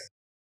you guys.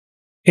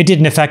 It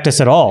didn't affect us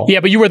at all.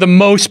 Yeah, but you were the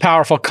most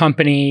powerful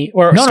company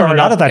or no,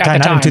 not at that time.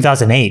 Not in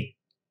 2008.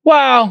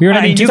 Well, you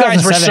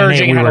guys were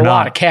surging and had a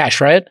lot of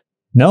cash, right?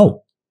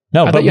 No,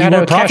 but we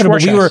were profitable.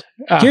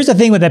 Here's the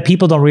thing that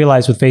people don't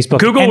realize with Facebook.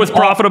 Google was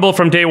profitable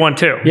from day one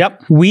too.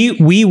 Yep.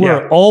 We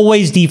were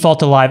always default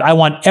to live. I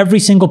want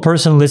every single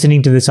person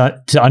listening to this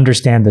to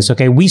understand this.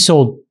 Okay. We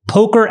sold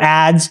poker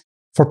ads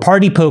for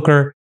party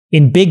poker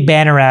in big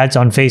banner ads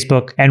on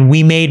Facebook, and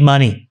we made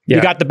money. Yeah.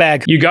 You got the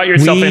bag. You got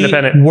yourself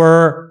independent. We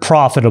were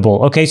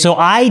profitable. Okay, so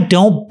I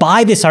don't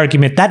buy this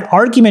argument. That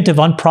argument of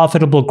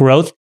unprofitable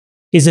growth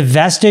is a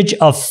vestige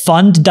of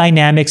fund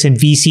dynamics and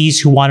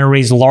VCs who want to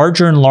raise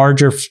larger and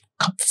larger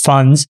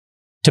funds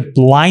to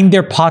line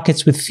their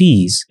pockets with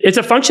fees. It's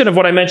a function of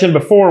what I mentioned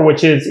before,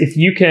 which is if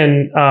you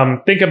can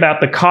think about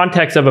the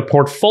context of a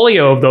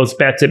portfolio of those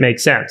bets, it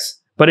makes sense.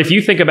 But if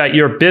you think about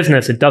your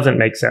business, it doesn't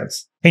make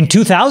sense. In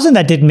 2000,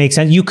 that didn't make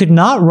sense. You could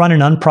not run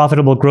an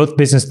unprofitable growth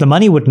business. The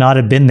money would not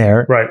have been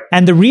there. Right.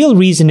 And the real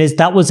reason is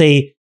that was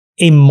a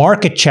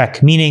market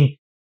check, meaning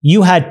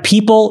you had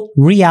people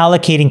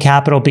reallocating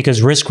capital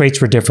because risk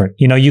rates were different.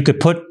 You could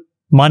put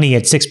money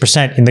at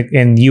 6%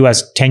 in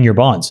US 10-year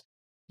bonds.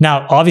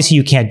 Now, obviously,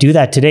 you can't do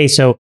that today.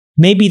 So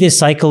maybe this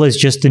cycle is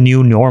just the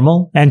new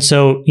normal. And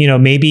so,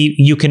 maybe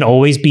you can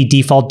always be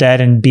default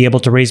debt and be able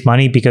to raise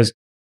money because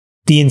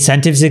the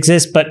incentives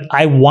exist, but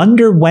I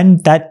wonder when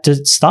that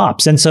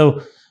stops. And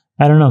so,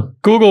 I don't know.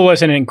 Google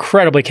was an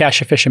incredibly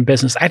cash efficient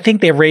business. I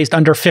think they raised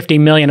under 50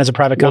 million as a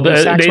private company.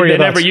 Well, they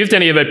never used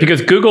any of it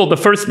because Google, the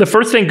first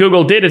thing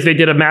Google did is they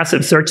did a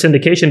massive search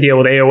syndication deal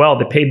with AOL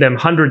that paid them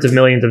hundreds of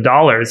millions of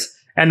dollars.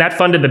 And that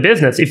funded the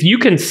business. If you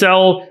can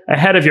sell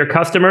ahead of your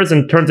customers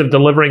in terms of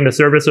delivering the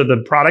service or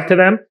the product to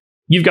them,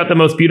 you've got the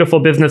most beautiful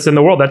business in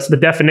the world. That's the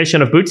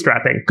definition of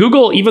bootstrapping.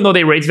 Google, even though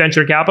they raised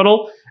venture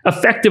capital,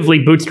 effectively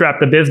bootstrapped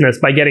the business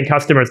by getting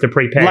customers to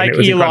prepay. Like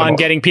Elon incredible.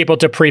 Getting people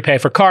to prepay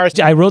for cars.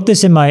 I wrote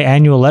this in my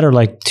annual letter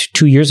like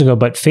 2 years ago,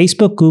 but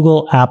Facebook,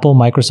 Google, Apple,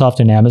 Microsoft,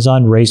 and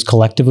Amazon raised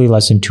collectively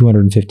less than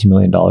 $250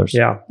 million.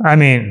 Yeah. I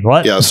mean,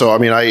 what? Yeah. So, I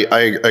mean, I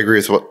agree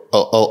with what, a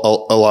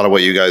lot of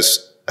what you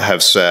guys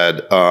have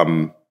said.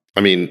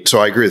 So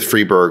I agree with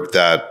Freeberg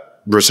that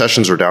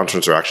recessions or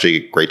downturns are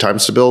actually great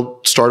times to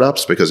build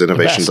startups because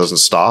innovation doesn't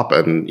stop.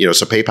 And,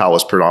 so PayPal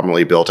was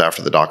predominantly built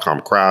after the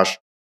dot-com crash.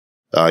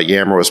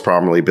 Yammer was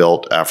predominantly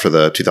built after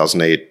the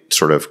 2008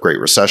 sort of Great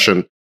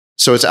Recession.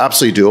 So it's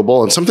absolutely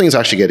doable. And some things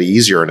actually get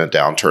easier in a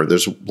downturn.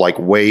 There's like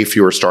way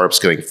fewer startups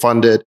getting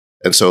funded.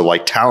 And so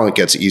like talent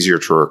gets easier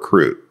to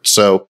recruit.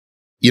 So,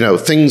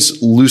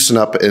 things loosen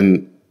up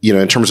in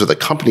terms of the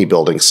company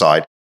building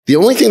side. The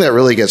only thing that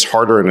really gets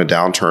harder in a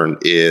downturn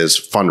is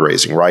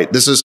fundraising, right?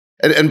 This is,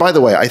 and by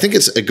the way, I think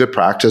it's a good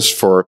practice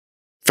for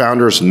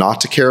founders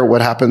not to care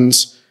what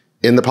happens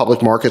in the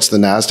public markets, the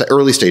NASDAQ,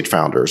 early stage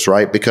founders,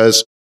 right?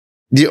 Because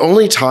the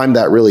only time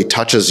that really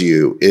touches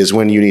you is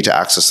when you need to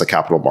access the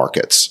capital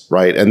markets,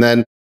 right? And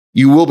then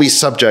you will be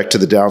subject to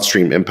the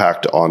downstream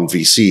impact on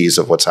VCs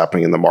of what's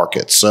happening in the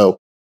market. So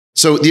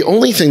the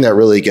only thing that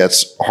really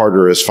gets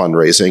harder is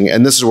fundraising.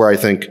 And this is where I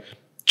think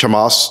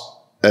Chamath's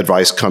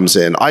advice comes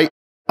in. I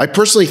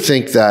personally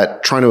think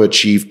that trying to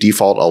achieve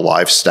default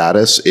alive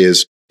status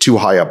is too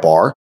high a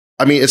bar.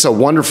 I mean, it's a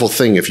wonderful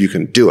thing if you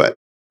can do it.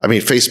 I mean,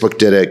 Facebook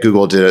did it,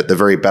 Google did it, the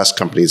very best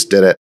companies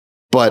did it.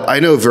 But I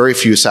know very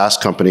few SaaS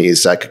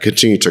companies that could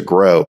continue to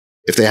grow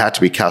if they had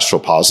to be cash flow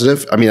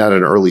positive. I mean, at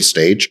an early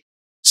stage.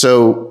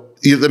 So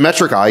the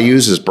metric I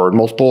use is burn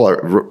multiple. I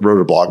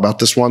wrote a blog about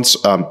this once.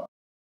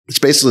 It's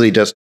basically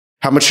just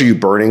how much are you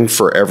burning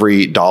for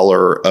every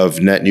dollar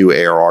of net new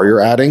ARR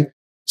you're adding?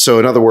 So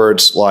in other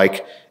words,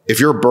 like if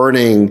you're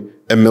burning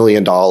 $1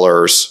 million,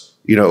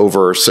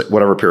 over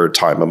whatever period of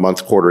time, a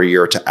month, quarter, a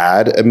year, to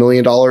add $1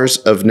 million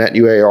of net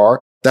new ARR,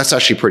 that's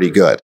actually pretty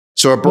good.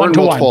 So a burn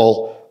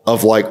multiple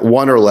of like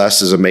 1 or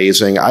less is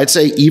amazing. I'd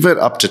say even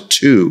up to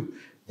 2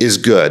 is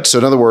good. So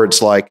in other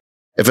words, like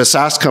if a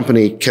SaaS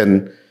company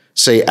can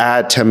say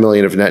add 10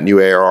 million of net new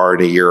ARR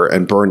in a year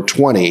and burn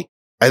 20,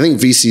 I think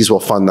VCs will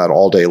fund that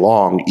all day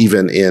long,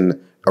 even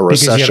in a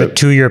recession. Because you have a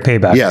 2-year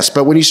payback. Yes.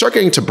 But when you start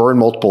getting to burn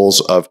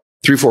multiples of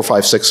 3, 4,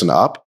 5, 6 and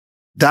up,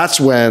 that's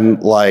when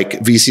like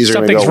VCs are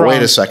going to go,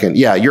 wait a second.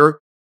 Yeah,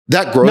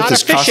 that growth not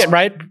is efficient,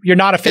 right? You're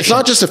not efficient. It's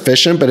not just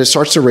efficient, but it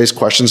starts to raise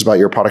questions about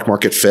your product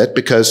market fit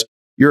because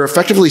you're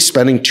effectively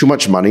spending too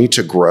much money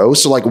to grow.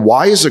 So like,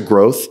 why is a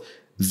growth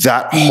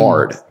that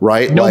hard,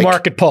 right? No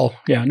market pull.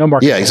 Yeah, no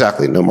market pull.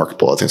 Exactly. No market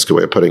pull, I think is a good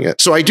way of putting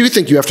it. So I do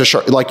think you have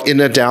to, like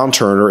in a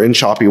downturn or in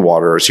choppy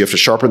waters, you have to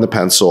sharpen the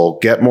pencil,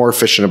 get more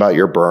efficient about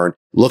your burn,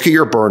 look at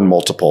your burn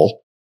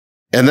multiple.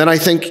 And then I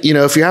think,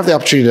 if you have the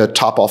opportunity to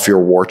top off your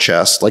war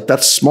chest, like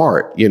that's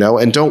smart,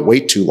 and don't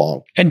wait too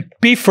long. And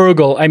be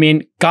frugal. I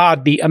mean,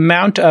 God, the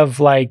amount of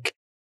like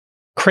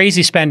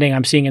crazy spending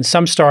I'm seeing in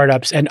some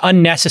startups and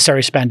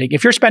unnecessary spending.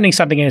 If you're spending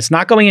something and it's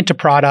not going into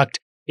product,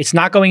 it's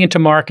not going into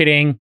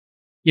marketing,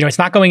 it's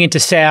not going into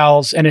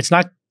sales, and it's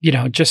not,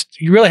 just,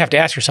 you really have to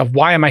ask yourself,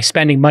 why am I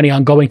spending money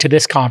on going to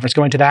this conference,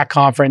 going to that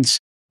conference,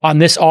 on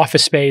this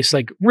office space?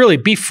 Like really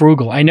be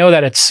frugal. I know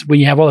that it's when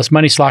you have all this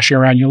money sloshing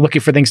around, you're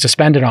looking for things to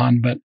spend it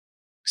on, but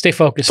stay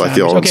focused. Like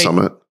the All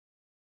Summit.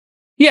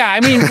 Yeah,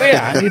 I mean,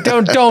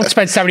 don't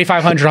spend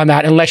 $7,500 on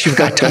that unless you've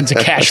got tons of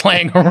cash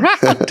laying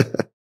around.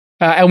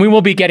 And we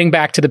will be getting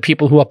back to the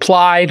people who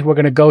applied. We're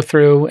going to go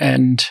through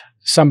and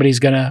somebody's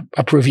going to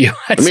approve you.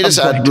 Let's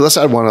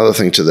add one other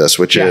thing to this,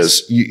 which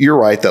is you're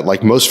right that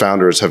like most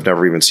founders have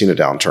never even seen a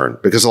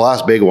downturn because the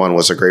last big one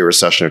was a Great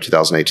Recession of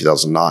 2008,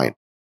 2009.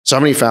 So how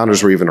many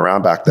founders were even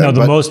around back then? No,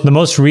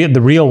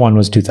 the real one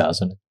was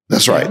 2000.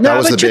 That's right. That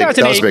was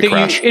the big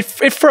crash.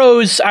 It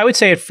froze. I would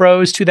say it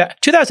froze to that.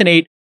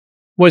 2008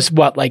 was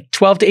what, like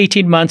 12 to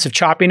 18 months of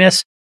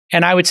choppiness.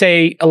 And I would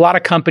say a lot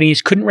of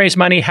companies couldn't raise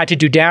money, had to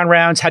do down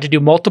rounds, had to do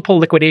multiple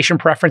liquidation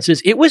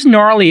preferences. It was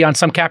gnarly on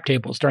some cap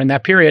tables during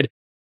that period.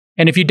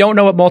 And if you don't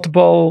know what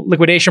multiple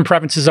liquidation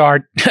preferences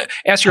are,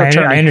 ask your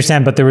attorney. I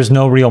understand, but there was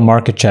no real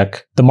market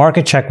check. The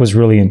market check was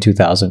really in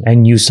 2000,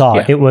 and you saw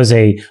it was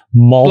a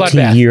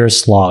multi-year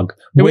slog.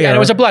 And it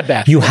was a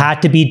bloodbath. You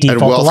had to be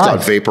default alive. And wealth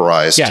got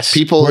vaporized. Yes.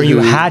 You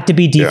had to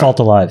be default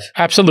alive.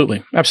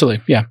 Absolutely.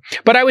 Yeah.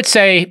 But I would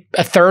say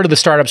a third of the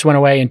startups went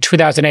away in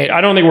 2008.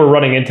 I don't think we're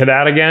running into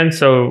that again.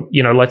 So,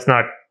 let's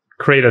not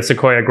create a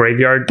Sequoia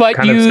graveyard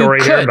kind of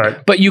story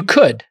here. But you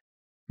could.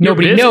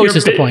 Nobody knows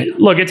is the point.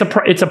 Look,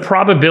 it's a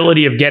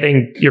probability of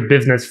getting your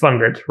business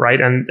funded,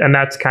 right? And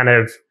that's kind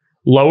of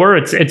lower.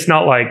 It's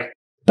not like.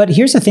 But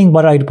here's the thing.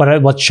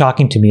 What's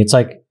shocking to me? It's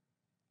like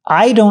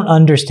I don't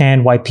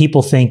understand why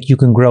people think you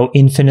can grow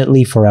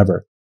infinitely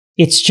forever.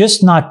 It's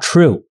just not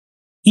true.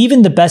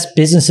 Even the best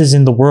businesses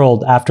in the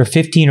world after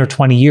 15 or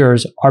 20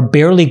 years are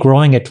barely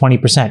growing at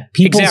 20%.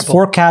 People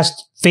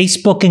forecast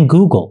Facebook and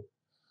Google.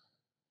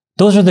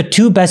 Those are the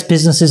 2 best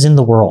businesses in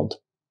the world.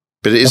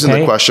 But isn't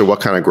the question what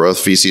kind of growth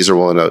VCs are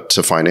willing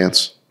to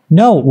finance?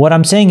 No, what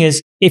I'm saying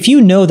is if you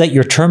know that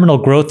your terminal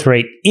growth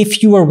rate,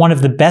 if you are one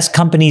of the best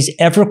companies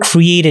ever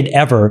created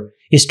ever,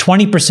 is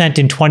 20%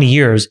 in 20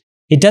 years,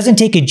 it doesn't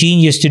take a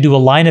genius to do a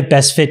line of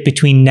best fit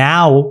between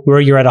now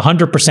where you're at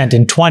 100%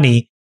 in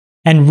 20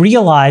 and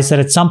realize that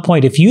at some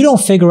point, if you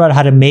don't figure out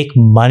how to make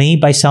money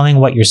by selling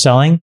what you're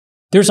selling,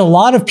 there's a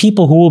lot of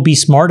people who will be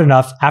smart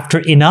enough after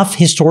enough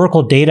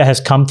historical data has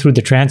come through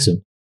the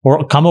transom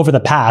or come over the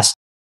past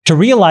to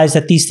realize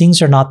that these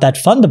things are not that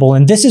fundable.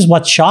 And this is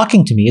what's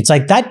shocking to me. It's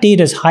like that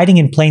data is hiding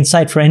in plain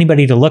sight for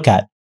anybody to look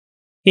at.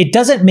 It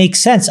doesn't make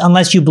sense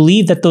unless you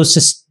believe that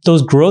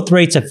those growth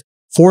rates of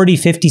 40,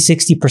 50,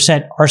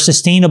 60% are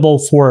sustainable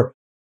for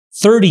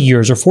 30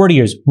 years or 40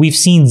 years. We've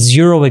seen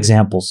 0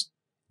 examples.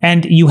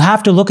 And you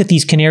have to look at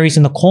these canaries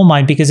in the coal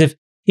mine, because if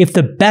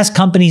the best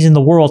companies in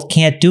the world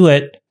can't do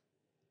it,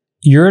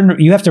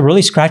 you have to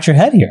really scratch your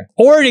head here,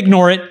 or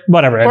ignore it.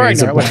 Whatever. Or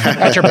ignore it. Whatever.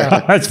 That's your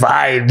bad. That's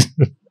fine.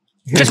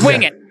 Just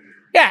wing it.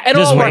 Yeah,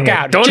 it'll all work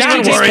out. Don't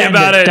even worry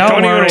about it. Don't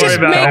even worry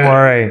about it. Don't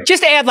worry.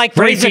 Just add like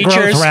 3 Raise the growth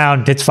features.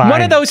 round. It's fine.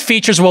 One of those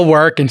features will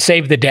work and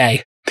save the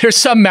day. There's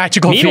some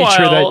magical feature that.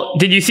 Meanwhile,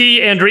 did you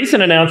see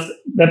Andreessen announced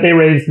that they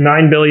raised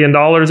 $9 billion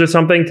or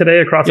something today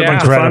across a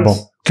bunch of funds?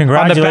 Incredible.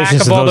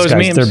 Congratulations to all those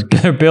guys. memes.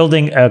 They're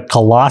building a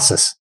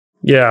colossus.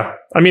 Yeah.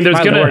 I mean, there's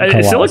My going Lord,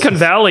 to Silicon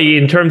Valley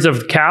in terms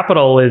of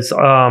capital is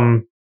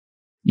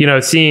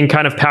seeing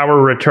kind of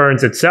power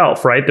returns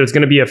itself, right? There's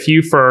going to be a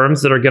few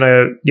firms that are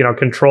going to,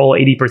 control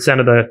 80%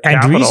 of the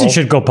capital. Andreessen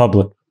should go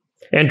public.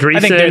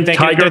 Andreessen,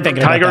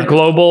 Tiger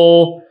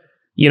Global,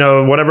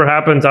 whatever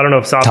happens. I don't know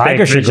if SoftBank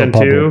Tiger should go Vision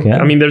public, too. yeah.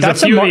 I mean, there's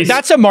that's a few of these.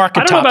 That's a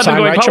market I don't know about them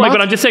going public, right,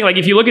 but I'm just saying, like,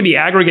 if you look at the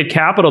aggregate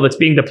capital that's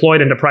being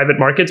deployed into private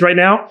markets right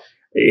now,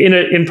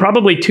 in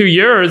probably 2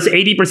 years,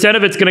 80%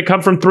 of it's going to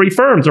come from 3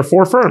 firms or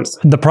 4 firms.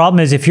 The problem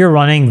is, if you're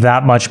running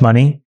that much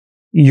money,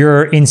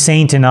 you're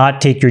insane to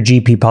not take your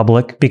GP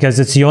public, because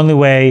it's the only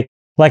way.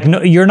 Like,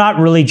 no, you're not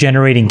really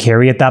generating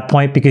carry at that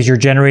point, because you're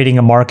generating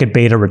a market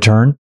beta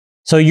return.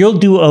 So you'll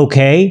do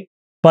okay.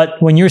 But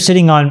when you're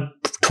sitting on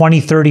 20,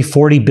 30,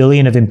 40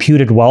 billion of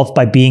imputed wealth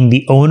by being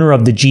the owner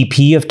of the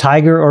GP of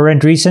Tiger or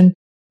Andreessen,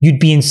 you'd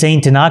be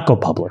insane to not go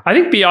public. I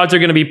think the odds are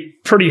going to be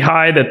pretty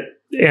high that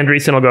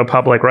Andreessen will go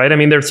public, right? I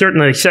mean, they're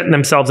certainly setting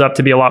themselves up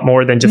to be a lot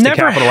more than just a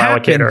capital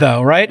allocator.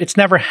 Though, right? It's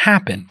never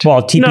happened.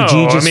 Well,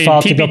 TPG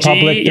filed to go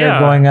public. They're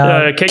going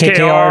out.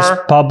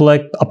 KKR's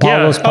public.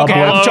 Apollo's public.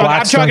 Okay,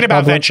 I'm talking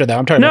about venture,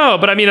 though.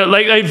 But I mean,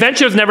 like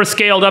venture's never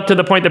scaled up to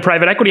the point that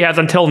private equity has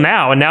until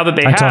now. And now that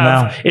they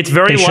have, it's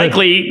very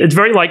likely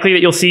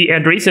that you'll see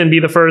Andreessen be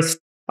the first.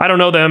 I don't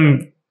know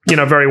them,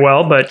 very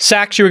well, but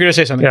Sachs, you were going to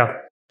say something. Yeah.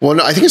 Well,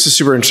 no, I think it's a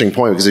super interesting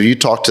point, because if you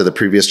talk to the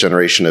previous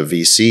generation of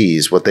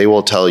VCs, what they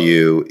will tell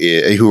you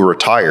who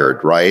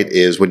retired, right,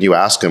 is when you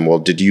ask them, well,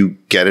 did you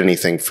get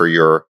anything for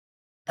your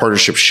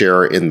partnership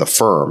share in the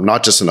firm?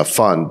 Not just in a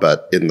fund,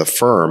 but in the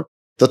firm.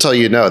 They'll tell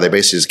you no, they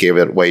basically just gave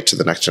it away to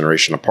the next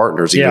generation of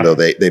partners, even though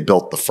they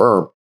built the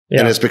firm.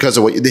 Yeah. And it's because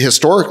of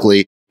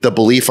historically, the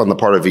belief on the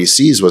part of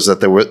VCs was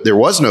that there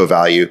was no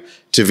value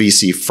to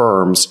VC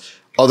firms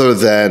other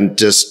than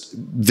just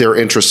their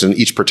interest in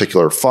each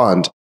particular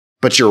fund.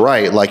 But you're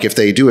right. Like, if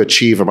they do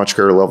achieve a much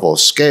greater level of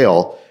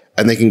scale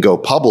and they can go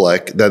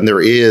public, then there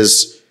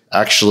is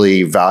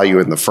actually value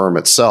in the firm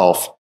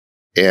itself.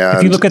 And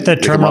if you look at the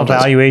terminal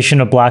valuation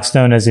of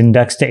Blackstone as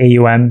indexed to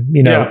AUM,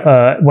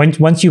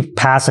 once you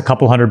pass a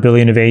couple $100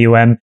 billion of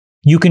AUM,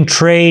 you can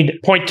trade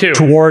 0.2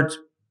 towards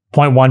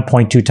 0.1,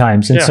 0.2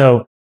 times. And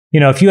so,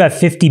 if you have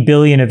 50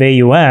 billion of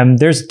AUM,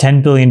 there's a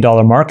 $10 billion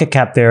market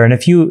cap there. And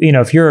if you're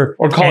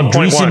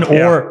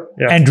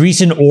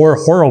Andreessen or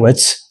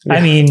Horowitz, I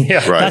mean,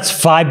 that's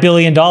 $5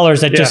 billion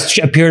that just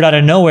appeared out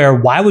of nowhere.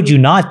 Why would you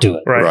not do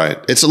it?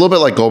 Right. It's a little bit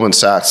like Goldman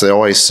Sachs. They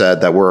always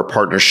said that we're a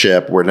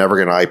partnership. We're never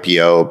going to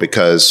IPO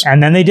because...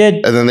 And then they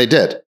did.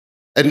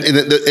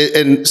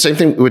 And same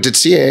thing, did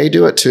CAA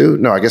do it too?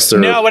 No, I guess they're...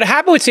 No, what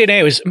happened with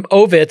CAA was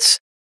Ovitz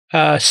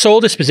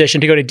sold his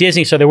position to go to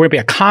Disney, so there wouldn't be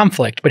a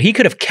conflict, but he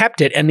could have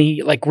kept it, and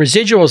the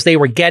residuals they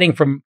were getting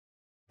from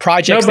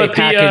projects they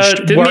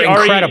packaged were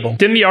incredible.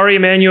 Didn't the Ari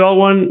Emanuel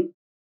one?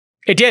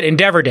 It did.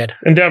 Endeavor did.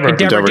 Endeavor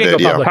did go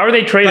public. How are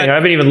they trading? I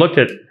haven't even looked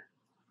at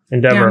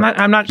Endeavor. Yeah,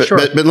 I'm not sure.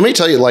 But let me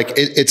tell you, like,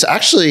 it's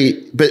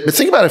actually, but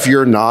think about if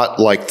you're not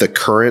like the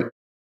current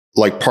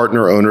like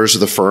partner owners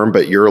of the firm,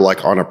 but you're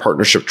like on a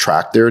partnership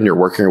track there and you're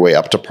working your way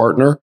up to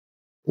partner.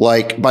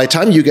 Like, by the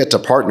time you get to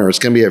partner, it's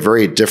going to be a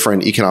very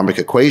different economic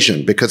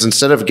equation, because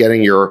instead of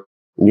getting your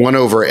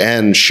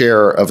 1/n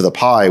share of the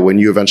pie when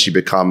you eventually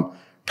become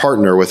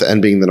partner, with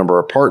n being the number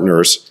of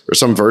partners or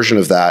some version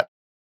of that,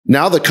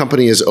 now the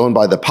company is owned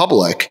by the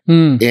public,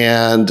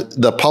 and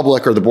the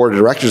public or the board of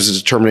directors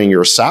is determining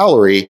your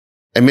salary.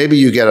 And maybe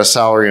you get a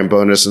salary and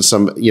bonus and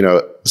some,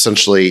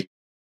 essentially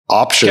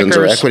options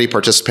or equity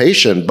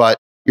participation, but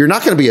you're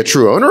not going to be a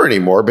true owner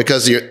anymore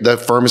because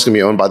the firm is going to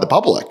be owned by the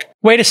public.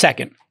 Wait a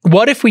second.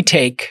 What if we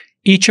take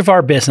each of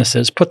our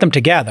businesses, put them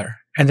together,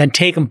 and then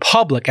take them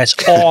public as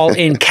all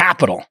in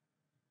capital?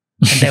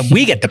 And then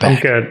we get the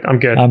bag. I'm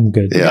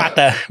good.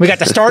 Yeah. We got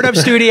the startup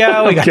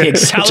studio. We got the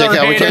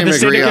accelerator. We can't even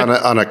agree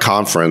on a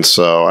conference,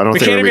 so I don't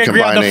think we're going to be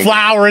combining. We can't agree on the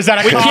flowers at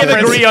a conference. We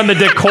can't agree on the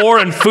decor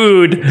and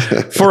food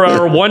for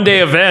our one-day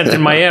event in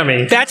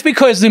Miami. That's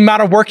because the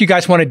amount of work you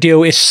guys want to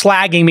do is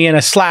slagging me in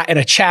a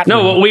chat room.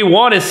 No, what we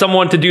want is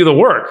someone to do the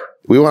work.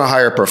 We want to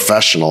hire a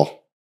professional.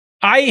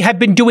 I have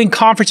been doing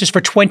conferences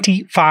for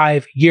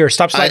 25 years.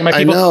 Stop slagging my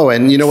people. I know,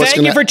 and you know what's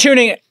going to... Thank you for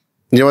tuning in.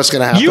 You know what's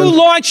going to happen? You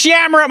launched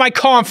Yammer at my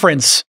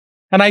conference.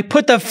 And I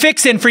put the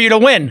fix in for you to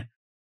win.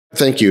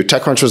 Thank you.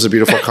 TechCrunch was a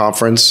beautiful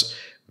conference.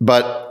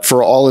 But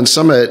for All In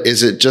Summit,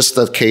 is it just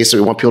the case that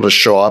we want people to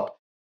show up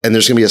and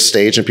there's going to be a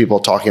stage and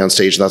people talking on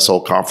stage and that's the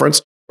whole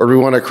conference? Or do we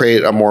want to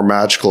create a more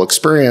magical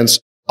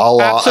experience a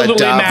la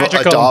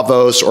a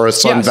Davos or a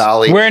Sun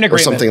Valley or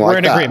something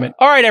like that? We're in agreement.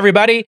 All right,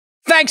 everybody.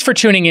 Thanks for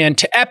tuning in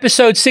to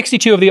episode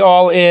 62 of the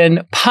All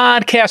In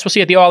podcast. We'll see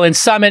you at the All In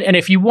Summit. And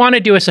if you want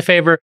to do us a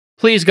favor,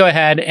 please go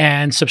ahead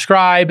and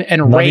subscribe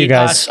and rate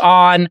us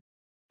on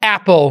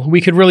Apple.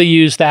 We could really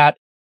use that.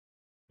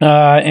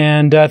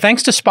 And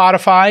thanks to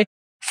Spotify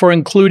for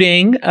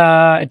including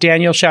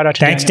Daniel. Shout out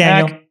to Thanks,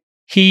 Daniel.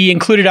 He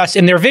included us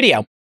in their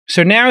video.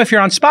 So now if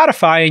you're on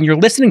Spotify and you're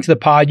listening to the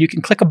pod, you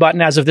can click a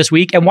button as of this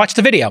week and watch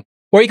the video.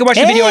 Or you can watch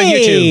the video on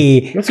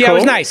YouTube. That's It cool.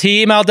 was nice.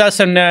 He emailed us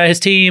and his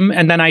team,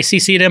 and then I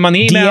CC'd him on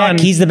the email. Diak, And,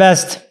 he's the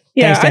best.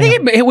 yeah, Thanks, I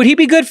Daniel. think would he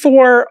be good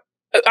for...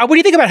 what do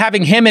you think about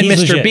having him and He's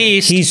Mr. legit.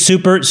 Beast? He's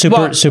super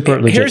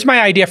legit. Here's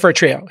my idea for a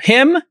trio.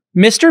 Him,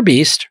 Mr.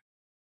 Beast,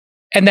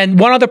 and then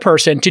one other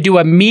person to do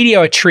a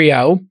media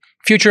trio,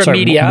 future of Sorry,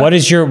 media. What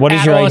is your at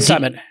All In idea?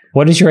 Summit.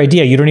 What is your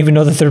idea? You don't even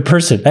know the third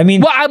person. I mean,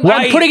 Well,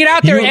 I'm putting it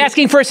out there,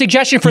 asking for a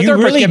suggestion for a you third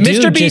really person.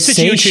 do Mr. Beast just is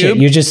say YouTube. shit.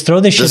 You just throw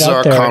this shit This is out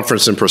our there.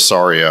 conference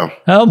impresario.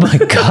 Oh my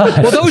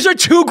god! Well, those are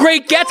two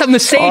great guests on the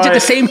stage All at the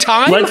right. same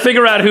time. Let's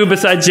figure out who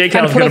besides Jake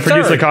And is put going a to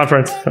produce third. the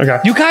conference. Okay.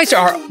 You guys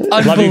are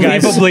Love you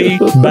guys. unbelievably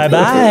Bye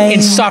bye.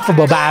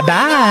 insufferable. Bye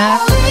bye.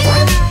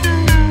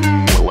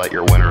 We'll let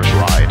your winners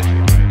ride.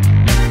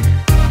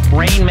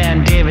 Rain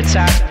Man David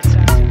Sack.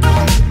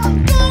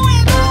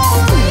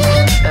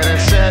 And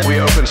instead, we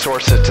open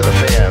source it to the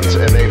fans,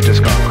 and they've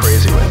just gone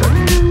crazy with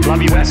it.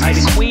 Love you,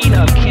 Bestie. Queen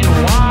of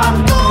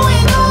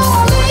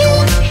Quinoa.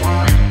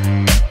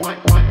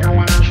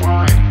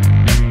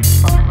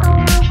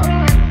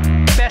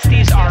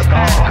 Besties are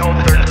back.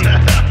 Code 13.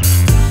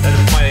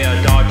 That's my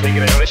dog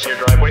taking a notice in your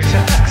driveway.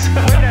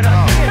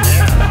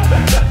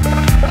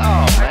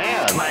 Oh,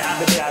 man. My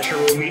haberdasher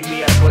will meet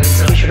me at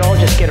Clinton. We should all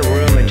just get a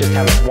room and just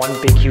have one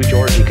big huge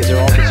orgy because they're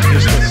all just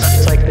useless.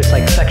 It's like this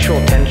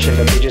sexual tension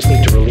that they just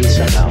need to release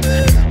somehow.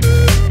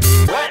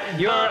 Wet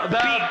your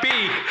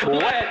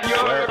beak. Wet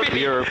your beak.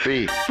 Your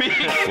feet.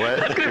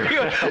 That's gonna be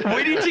good.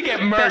 We need to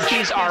get merch.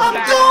 Besties are I'm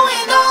back.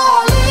 going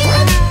all in.